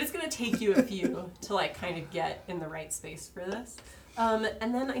yeah. But it's going to take you a few to like kind of get in the right space for this. And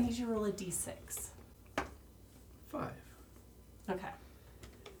then I need you to roll a d6. 5. Okay.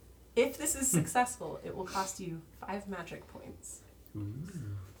 If this is successful, it will cost you 5 magic points. Ooh.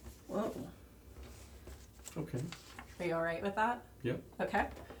 Whoa. Okay. Are you alright with that? Yep. Okay.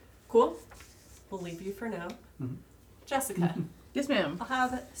 Cool. We'll leave you for now. Mhm. Jessica, Yes, ma'am. I'll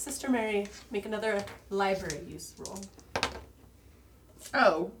have Sister Mary make another library use roll.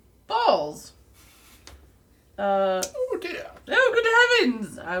 Oh, balls. Oh dear. Oh, good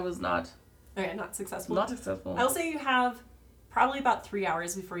heavens! I was not Okay, not successful. successful. I will say you have probably about 3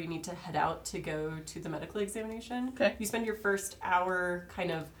 hours before you need to head out to go to the medical examination. Okay. You spend your first hour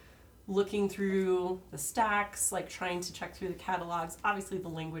kind of looking through the stacks, like trying to check through the catalogs. Obviously, the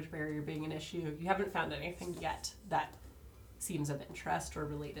language barrier being an issue. You haven't found anything yet that seems of interest or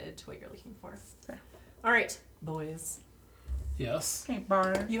related to what you're looking for. Okay. All right, boys. Yes. Okay,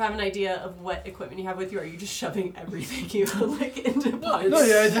 bar. You have an idea of what equipment you have with you, or are you just shoving everything you own like into pockets? No,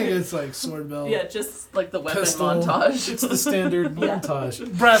 yeah, I think it's like sword belt. Yeah, just Like the weapon Pistol. montage. It's the standard Yeah.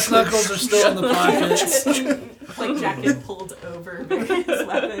 montage. Brass knuckles are still in the pockets. like jacket pulled over various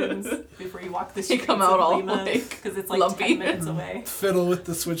weapons before you walk the They streets come out of all, Lima, like, because it's like lumpy. 10 minutes away. Fiddle with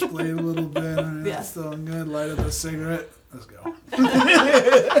the switchblade a little bit. All right, Yeah. still good. Light up a cigarette. Let's go.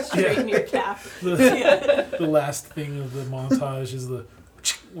 Straighten your cap. The, Yeah. the last thing of the montage is the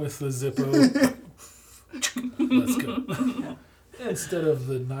with the Zippo. Let's go. Instead of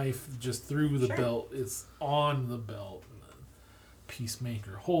the knife just through the Sure. belt, it's on the belt.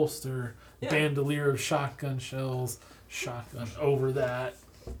 Peacemaker holster, Yeah. bandolier of shotgun shells, shotgun over that.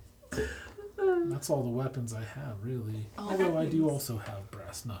 That's all the weapons I have, really. Oh, Although I do weapons. also have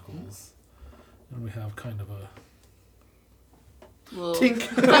brass knuckles. And we have kind of a... Little Tink.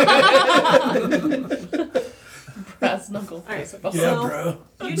 brass knuckle. All right. So- Yeah, bro.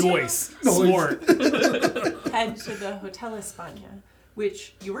 You two Noise. Snort. head to the Hotel España,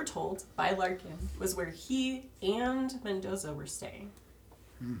 which you were told by Larkin was where he and Mendoza were staying.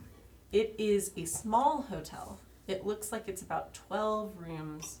 It is a small hotel. It looks like it's about 12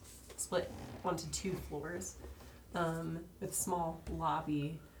 rooms split onto 2 floors with a small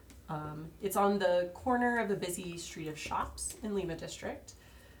lobby. It's on the corner of a busy street of shops in Lima District.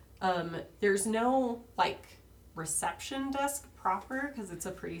 There's no like reception desk proper because it's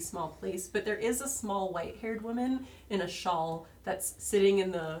a pretty small place, but there is a small white-haired woman in a shawl that's sitting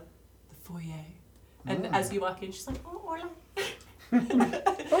in the foyer. And as you walk in, she's like, "Oh, hola."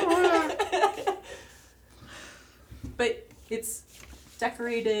 But it's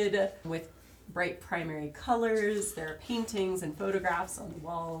decorated with bright primary colors. There are paintings and photographs on the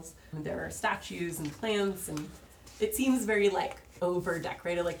walls. And there are statues and plants, and it seems very like over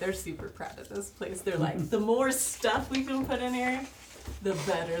decorated. Like they're super proud of this place. They're like, the more stuff we can put in here, the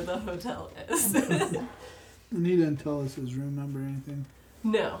better the hotel is. And he didn't tell us his room number or anything.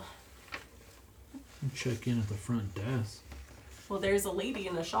 No. Check in at the front desk. Well, there's a lady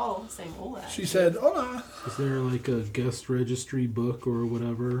in a shawl saying hola. She said, "Hola." Is there like a guest registry book or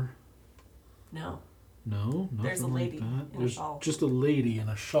whatever? No. No, nothing There's a lady like that. in a There's shawl. Just a lady in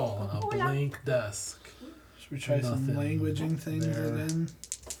a shawl and a Hola. blank desk. Should we try some Nothing languaging things there. again?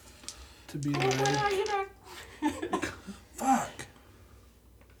 To be Oh, like, hola, you there? fuck.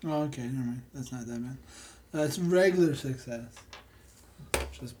 Oh, okay, never mind. That's not that bad. It's regular success.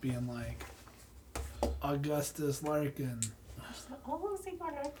 Just being like, Augustus Larkin. Oh,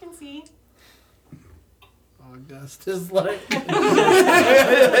 Senor, I can see. Augustus Larkin.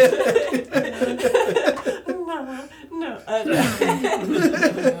 No.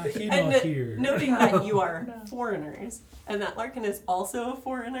 He And not here. noting that you are foreigners and that Larkin is also a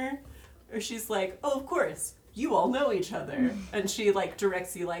foreigner, she's like, "Oh, of course, you all know each other," and she like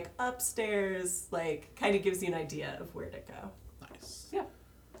directs you like upstairs, like kind of gives you an idea of where to go. Nice. Yeah.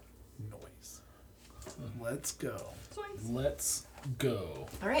 Noise. Let's go. Let's go.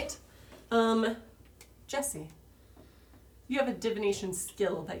 All right, Jesse, you have a divination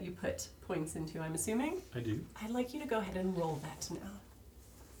skill that you put points into. I'm assuming. I do. I'd like you to go ahead and roll that now.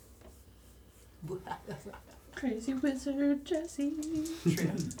 Crazy wizard Jesse.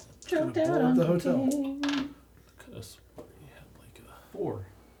 True. Jumped Gonna out blow up on the the hotel. king. Could have sworn he had like a... 4.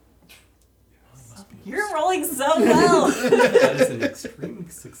 Must be You're rolling so well. That is an extreme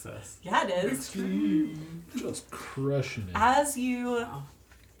success. Yeah, it is. just crushing it. As you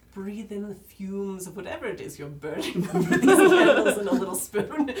breathe in the fumes of whatever it is you're burning over these candles in a little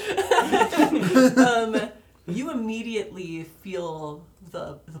spoon, you immediately feel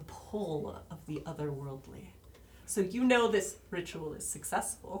the pull of the otherworldly. So you know this ritual is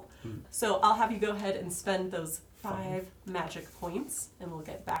successful. So I'll have you go ahead and spend those 5 magic points, and we'll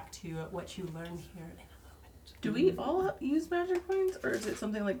get back to what you learn here in a moment. Do we all use magic points, or is it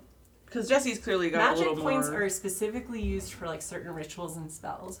something like? Because Jesse's clearly got a little Magic more. points are specifically used for like certain rituals and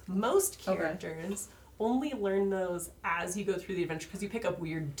spells. Most characters only learn those as you go through the adventure because you pick up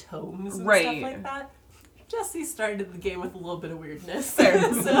weird tomes and stuff like that. Jesse started the game with a little bit of weirdness. Fair.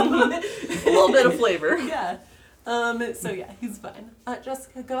 So, a little bit of flavor. Yeah. So yeah, he's fine.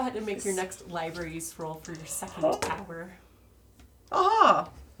 Jessica, go ahead and make your next library use roll for your second hour. Ah!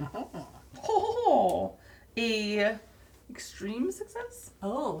 Oh! A extreme success?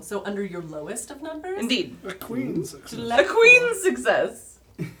 Oh, so under your lowest of numbers? Indeed. A queen success. A queen success.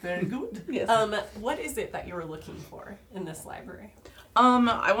 Very good. Yes. What is it that you were looking for in this library?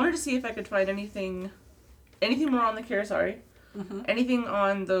 I wanted to see if I could find anything more on the Karasari, anything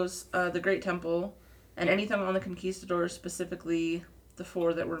on those, the Great Temple, and anything on the Conquistadors, specifically the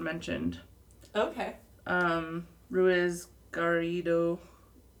 4 that were mentioned. Okay. Ruiz, Garrido.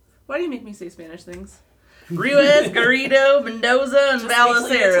 Why do you make me say Spanish things? Ruiz, Garrido, Mendoza, and Just wait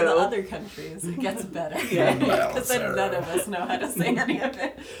till you get to the Valacero. other countries. It gets better. Yeah. Because then none of us know how to say any of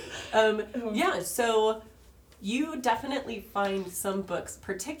it. Yeah, so you definitely find some books,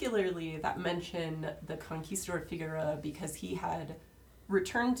 particularly that mention the Conquistador Figueroa, because he had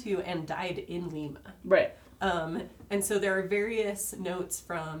returned to and died in Lima. Right. And so there are various notes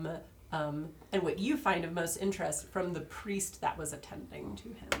from, and what you find of most interest, from the priest that was attending to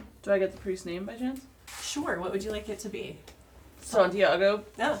him. Do I get the priest's name by chance? Sure, what would you like it to be? Santiago.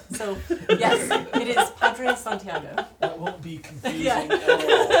 Oh, so yes, it is Padre Santiago. That won't be confusing Yeah.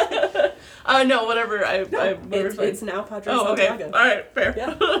 at all. No, whatever. It's now Padre Oh, okay. Santiago. All right, fair.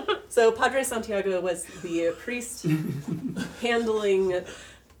 Yeah. So Padre Santiago was the priest handling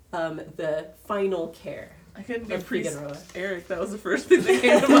the final care. I couldn't do of priest Figueroa. Eric. That was the first thing that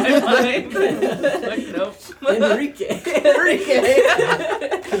came to my mind. Like, nope. Enrique.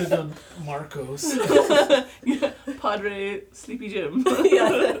 Could have done Marcos. Padre Sleepy Jim.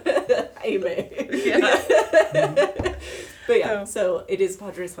 Yeah. Amen. Yeah. But yeah, so it is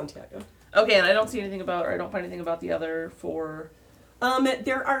Padre Santiago. Okay, and I don't see anything about, or I don't find anything about the other 4.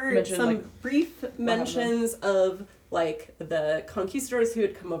 There are Mention, some like, brief mentions of like the conquistadors who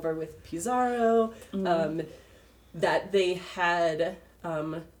had come over with Pizarro, that they had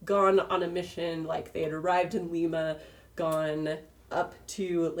gone on a mission, like they had arrived in Lima, gone up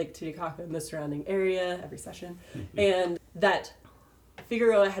to Lake Titicaca and the surrounding area every session, and that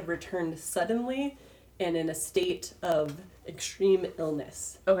Figueroa had returned suddenly and in a state of extreme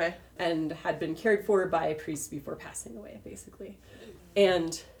illness. Okay. And had been cared for by a priest before passing away, basically.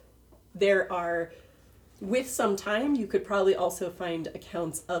 And there are, with some time, you could probably also find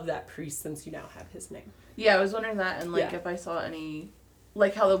accounts of that priest since you now have his name. Yeah, I was wondering that, and like Yeah. if I saw any,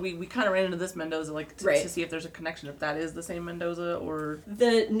 like how we kind of ran into this Mendoza, like Right. to see if there's a connection, if that is the same Mendoza or.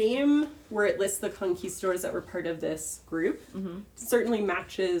 The name where it lists the conquistadors that were part of this group certainly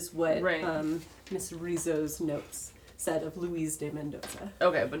matches what Right. Miss Rizzo's notes said of Luis de Mendoza.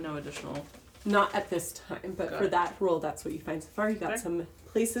 Okay, but no additional. Not at this time, but Got for it. that role, that's what you find so far. You got Okay. some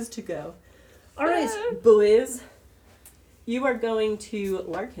places to go. All right, boys. You are going to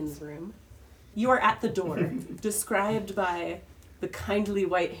Larkin's room. You are at the door, described by the kindly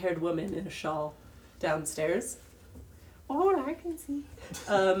white-haired woman in a shawl downstairs. Oh, Larkin, see.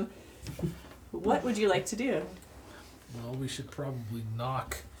 What would you like to do? Well, we should probably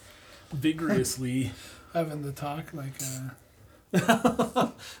knock vigorously. Having the talk like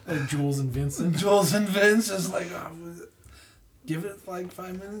Like Jules and Vincent. Jules and Vince is like, give it like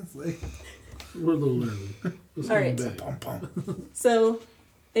 5 minutes. Like, We're a little early. Let's All go right. back. pum pum. So,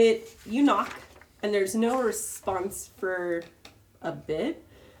 you knock, and there's no response for a bit.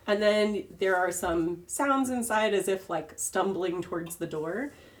 And then there are some sounds inside as if like stumbling towards the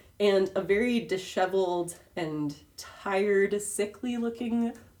door. And a very disheveled and tired, sickly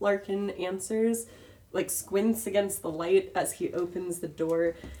looking Larkin answers, like squints against the light as he opens the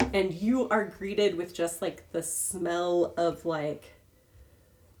door. And you are greeted with just like the smell of like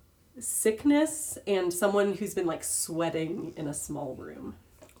sickness and someone who's been like sweating in a small room.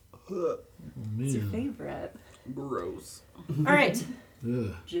 Oh, It's your man. favorite. Gross. All right,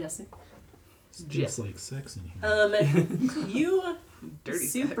 Ugh. Jesse. It's just like sex in here. You Dirty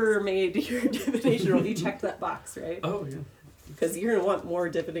super made your divination roll. You checked that box, right? Oh, yeah. Because you're gonna want more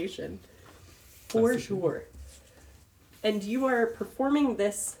divination, for That's the sure. And you are performing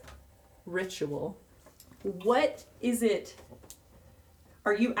this ritual. What is it?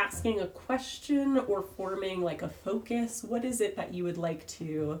 Are you asking a question or forming like a focus? What is it that you would like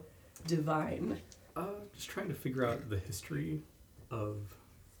to divine? Just trying to figure out the history of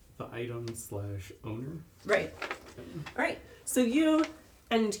the item / owner. Right. All right. So you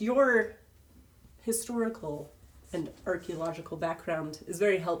and your historical and archaeological background is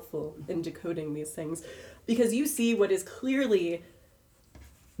very helpful in decoding these things because you see what is clearly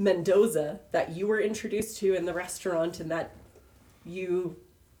Mendoza that you were introduced to in the restaurant and that you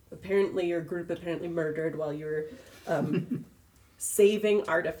apparently, your group apparently murdered while you were saving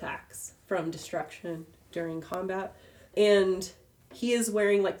artifacts from destruction during combat. And he is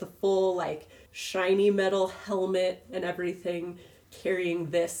wearing like the full like shiny metal helmet and everything, carrying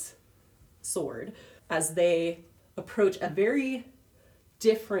this sword as they approach a very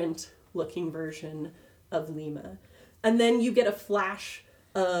different looking version of Lima. And then you get a flash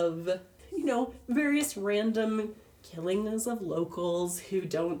of, various random killings of locals who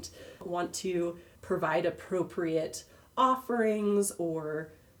don't want to provide appropriate offerings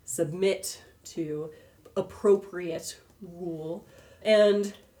or submit to appropriate rule.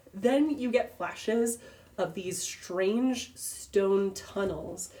 And then you get flashes of these strange stone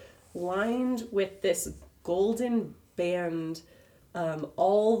tunnels lined with this golden band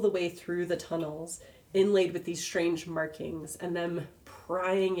all the way through the tunnels, inlaid with these strange markings, and them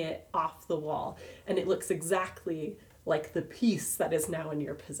prying it off the wall. And it looks exactly like the piece that is now in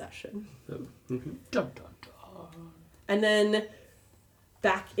your possession. Mm-hmm. Dun, dun, dun. And then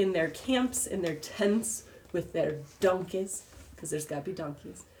back in their camps, in their tents, with their donkeys, because there's gotta be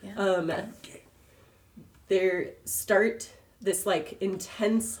donkeys, they start this like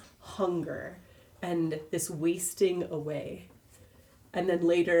intense hunger and this wasting away. And then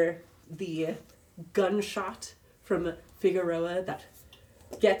later, the gunshot from Figueroa that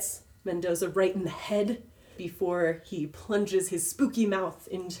gets Mendoza right in the head before he plunges his spooky mouth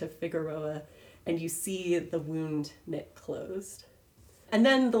into Figueroa, and you see the wound knit closed. And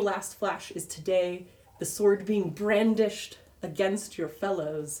then the last flash is today, the sword being brandished against your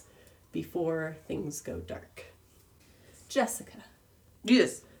fellows before things go dark. Jessica,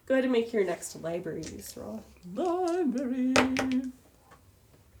 Yes. go ahead and make your next library use roll. Library.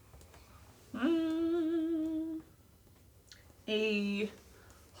 A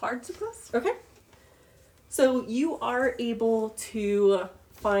hard success? Okay. So you are able to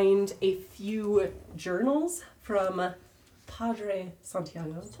find a few journals from Padre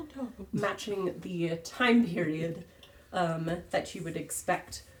Santiago, matching the time period that you would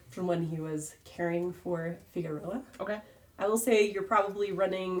expect from when he was caring for Figueroa. Okay. I will say you're probably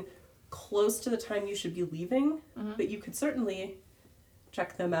running close to the time you should be leaving, but you could certainly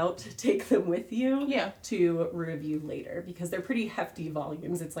check them out, take them with you Yeah. to review later, because they're pretty hefty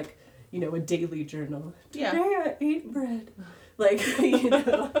volumes. It's like, a daily journal. Yeah. Today I ate bread. Like,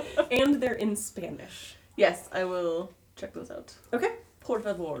 and they're in Spanish. Yes, I will check those out. Okay. Por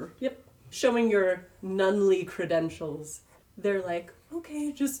favor. Showing your nunly credentials. They're like,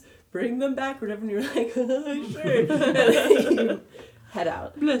 okay, just bring them back, whatever. And you're like, sure. And then you head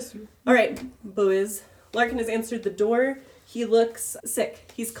out. Bless you. All right, boys. Larkin has answered the door. He looks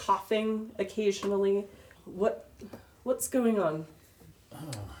sick. He's coughing occasionally. What's going on?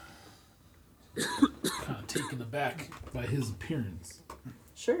 Kind of taken aback by his appearance.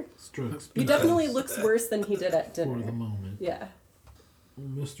 Sure. Struck He speechless definitely looks worse than he did at for the dinner. moment. Yeah.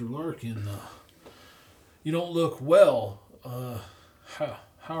 Mr. Larkin, you don't look well. How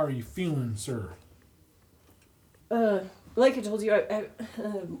are you feeling, sir? Like I told you, I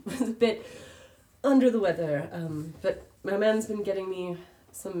was a bit under the weather, but my man's been getting me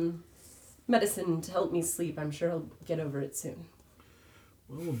some medicine to help me sleep. I'm sure I'll get over it soon.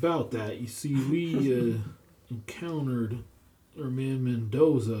 Well, about that, you see, we encountered our man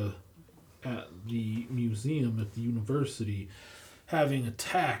Mendoza At the museum at the university, having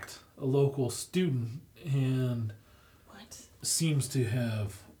attacked a local student and What? seems to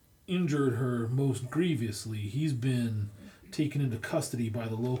have injured her most grievously. He's been taken into custody by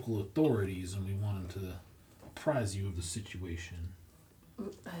the local authorities, and we wanted to apprise you of the situation.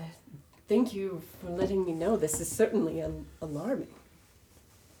 Thank you for letting me know. This is certainly alarming.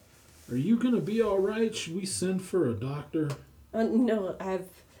 Are you gonna be all right? Should we send for a doctor? No, I have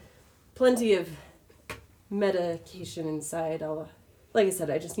plenty of medication inside. Like I said,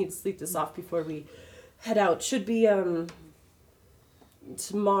 I just need to sleep this off before we head out. Should be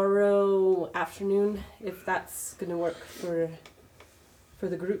tomorrow afternoon, if that's gonna work for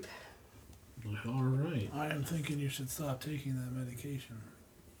the group. All right. I am thinking you should stop taking that medication.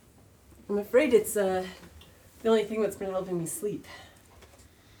 I'm afraid it's the only thing that's been helping me sleep.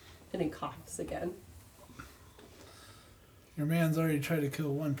 And he coughs again. Your man's already tried to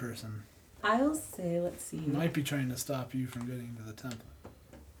kill one person. I'll say, let's see. He might be trying to stop you from getting to the temple.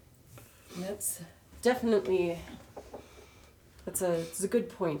 That's definitely... it's a good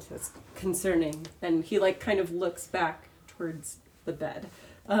point. That's concerning. And he, like, kind of looks back towards the bed.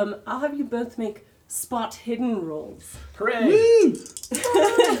 I'll have you both make spot hidden rolls. Hooray!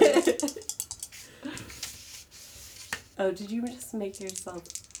 Oh, did you just make yourself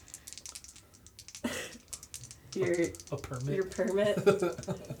A permit. your permit?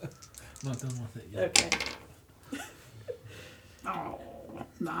 Not done with it yet. Okay. Oh,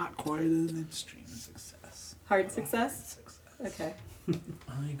 not quite an extreme success. Hard success? Okay.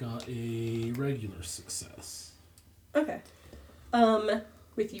 I got a regular success. Okay.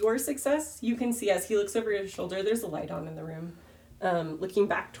 With your success, you can see as he looks over his shoulder, there's a light on in the room. Looking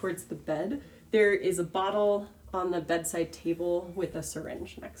back towards the bed, there is a bottle on the bedside table with a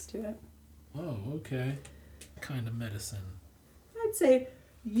syringe next to it. Oh, okay. Kind of medicine. I'd say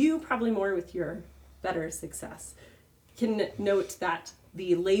you, probably more with your better success, can note that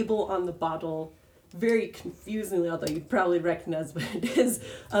the label on the bottle, very confusingly, although you'd probably recognize what it is,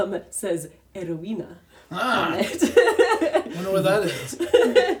 says Eroina on it. Wonder what that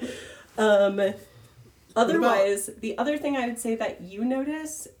is. Otherwise, the other thing I would say that you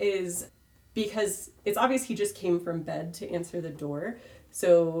notice is, because it's obvious he just came from bed to answer the door,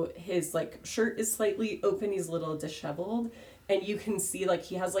 so his like shirt is slightly open, he's a little disheveled, and you can see like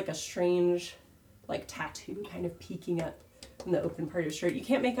he has like a strange like tattoo kind of peeking up in the open part of his shirt. You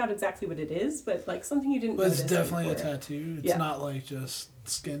can't make out exactly what it is, but like something you didn't But it's notice definitely before. a tattoo. It's Yeah. not like just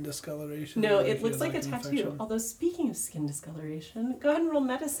skin discoloration. No, like it he looks has, like a an tattoo. infection. Although speaking of skin discoloration, go ahead and roll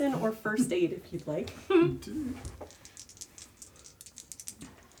medicine or first aid if you'd like.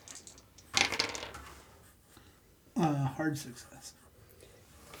 Hard success.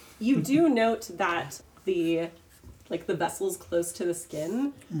 You do note that the vessels close to the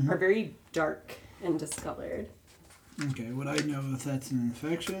skin are very dark and discolored. Okay, would I know if that's an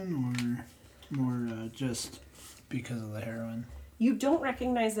infection or more just because of the heroin? You don't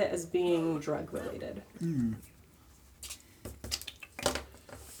recognize it as being drug related.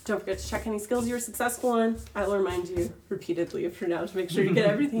 Don't forget to check any skills you were successful on. I'll remind you repeatedly for now to make sure you get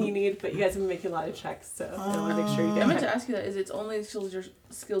everything you need, but you guys have been making a lot of checks, so I want to make sure you I get meant it. to ask you that. Is it's only skills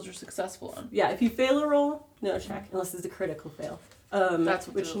you're successful on? Yeah, if you fail a roll, no check, unless it's a critical fail. That's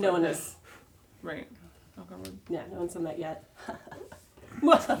what which the- no one okay. is. Right. Okay. Yeah, no one's done that yet.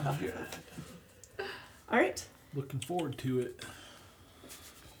 All right, Looking forward to it.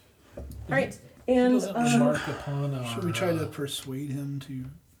 all right, He and doesn't remark upon our... Should we try to persuade him to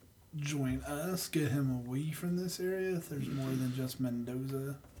join us, get him away from this area if there's more than just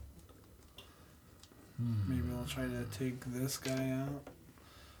Mendoza? Maybe we'll try to take this guy out.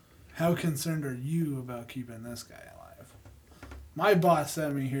 How concerned are you about keeping this guy alive? My boss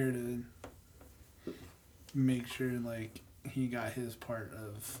sent me here to make sure, like, he got his part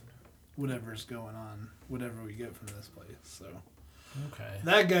of whatever's going on, whatever we get from this place. So Okay.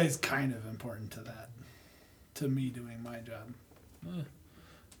 that guy's kind of important to me doing my job.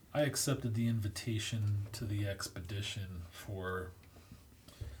 I accepted the invitation to the expedition for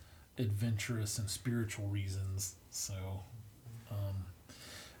adventurous and spiritual reasons, so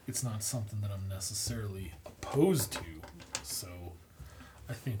it's not something that I'm necessarily opposed to. So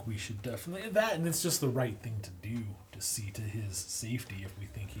I think we should definitely that, and it's just the right thing to do to see to his safety if we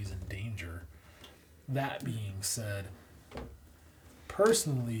think he's in danger. That being said,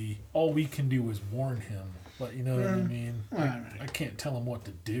 personally, all we can do is warn him. But you know what I mean? I can't tell him what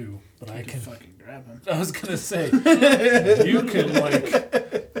to do, but I can fucking grab him. I was gonna say you can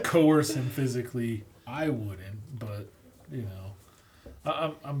like coerce him physically. I wouldn't, but you know,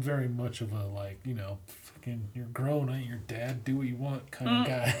 I'm very much of a like, you know, fucking you're grown, ain't your dad, do what you want kind of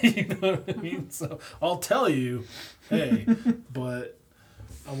guy. You know what I mean? So I'll tell you, hey, but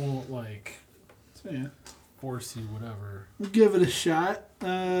I won't like So yeah, force you, whatever. we'll give it a shot.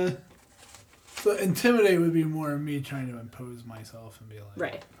 So intimidate would be more of me trying to impose myself and be like,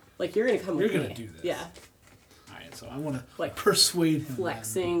 right, like you're gonna come You're with gonna me. do this. Yeah, all right. So I want to like persuade him. then.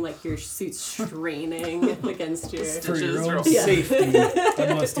 flexing, like your suit's straining against your. For your Stitches own real- Yeah. safety,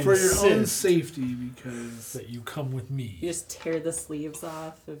 I must For your own insist safety, because that you come with me. You just tear the sleeves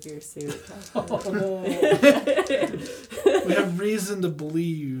off of your suit. we have reason to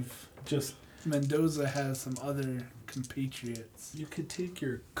believe Just Mendoza has some other compatriots. you could take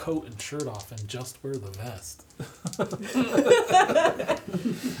your coat and shirt off and just wear the vest.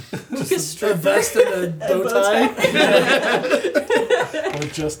 Just A vest and a bow tie. Or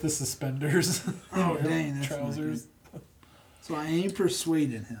just the suspenders. Oh dang, that's trousers. not good. So I ain't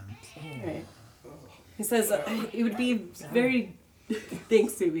persuading him. Alright. He says it would be very...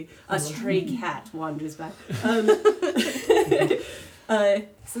 Thanks, Subi. A stray cat wanders by.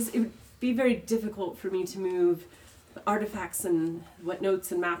 Says it would be very difficult for me to move artifacts and what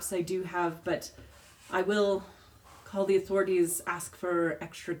notes and maps I do have, but I will call the authorities, ask for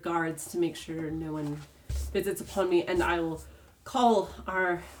extra guards to make sure no one visits upon me, and I'll call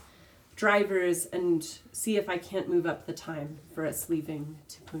our drivers and see if I can't move up the time for us leaving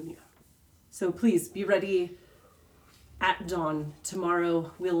to Punya. So please be ready at dawn.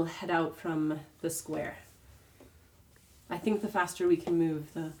 Tomorrow we'll head out from the square. I think the faster we can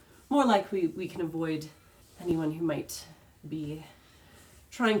move, the more likely we can avoid anyone who might be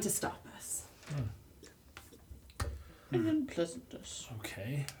trying to stop us. And unpleasantness.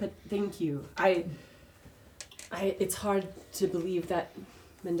 Okay. But thank you. It's hard to believe that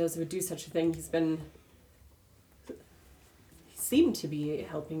Mendoza would do such a thing. He seemed to be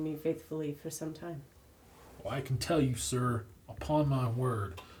helping me faithfully for some time. Well, I can tell you, sir, upon my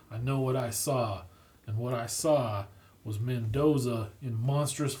word, I know what I saw. And what I saw was Mendoza in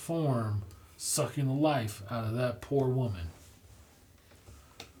monstrous form sucking the life out of that poor woman.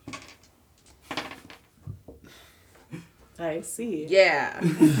 I see. Yeah.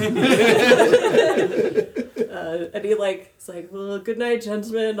 And he it's like, well, good night,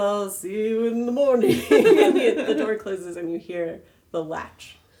 gentlemen. I'll see you in the morning. And the door closes and you hear the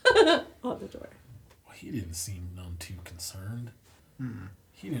latch on the door. Well, he didn't seem none too concerned.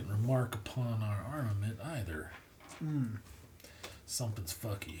 He didn't remark upon our armament either. Something's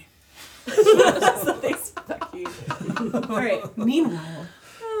fucky. Something's fucky. All right. Meanwhile,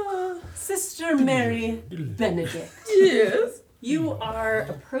 Sister Mary Benedict. Yes. You are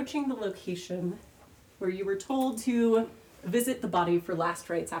approaching the location where you were told to visit the body for last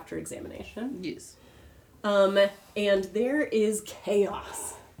rites after examination. Yes. And there is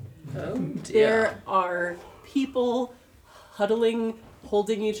chaos. Oh dear. There are people huddling,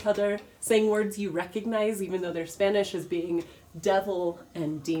 holding each other, saying words you recognize, even though they're Spanish, as being devil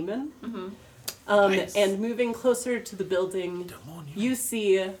and demon. Nice. And moving closer to the building, Demonio. you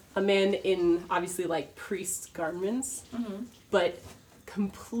see a man in obviously priest garments, but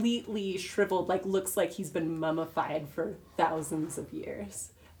completely shriveled, looks like he's been mummified for thousands of years.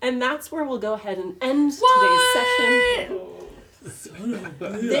 And that's where we'll go ahead and end today's session.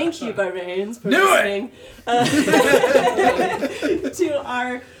 Thank you, barbarians, for listening to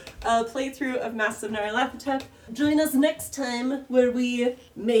our playthrough of Masks of Nyarlathotep. Join us next time where we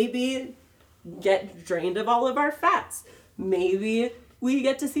maybe get drained of all of our fats. Maybe we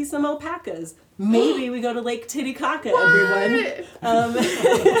get to see some alpacas. Maybe we go to Lake Titicaca, everyone.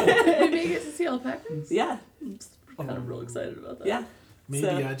 Maybe you get to see alpacas? Yeah, I'm kind of real excited about that. yeah. Maybe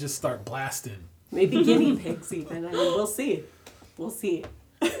So- I just start blasting. Maybe guinea pigs even. I mean, we'll see. We'll see.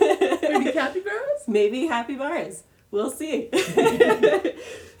 Maybe capybaras? Maybe happy bars. We'll see.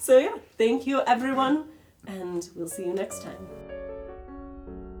 So yeah, thank you everyone, and we'll see you next time.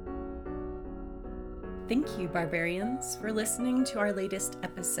 Thank you, barbarians, for listening to our latest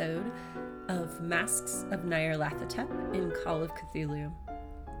episode of Masks of Nyarlathotep in Call of Cthulhu.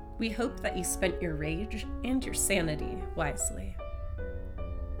 We hope that you spent your rage and your sanity wisely.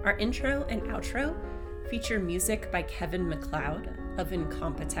 Our intro and outro feature music by Kevin MacLeod of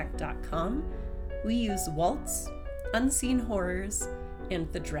Incompetech.com. We use Waltz, Unseen Horrors,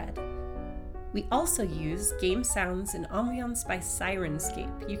 and The Dread. We also use game sounds and ambiance by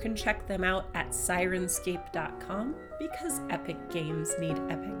Sirenscape. You can check them out at Sirenscape.com because epic games need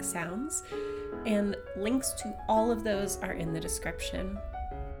epic sounds, and links to all of those are in the description.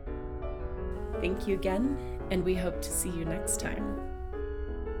 Thank you again, and we hope to see you next time.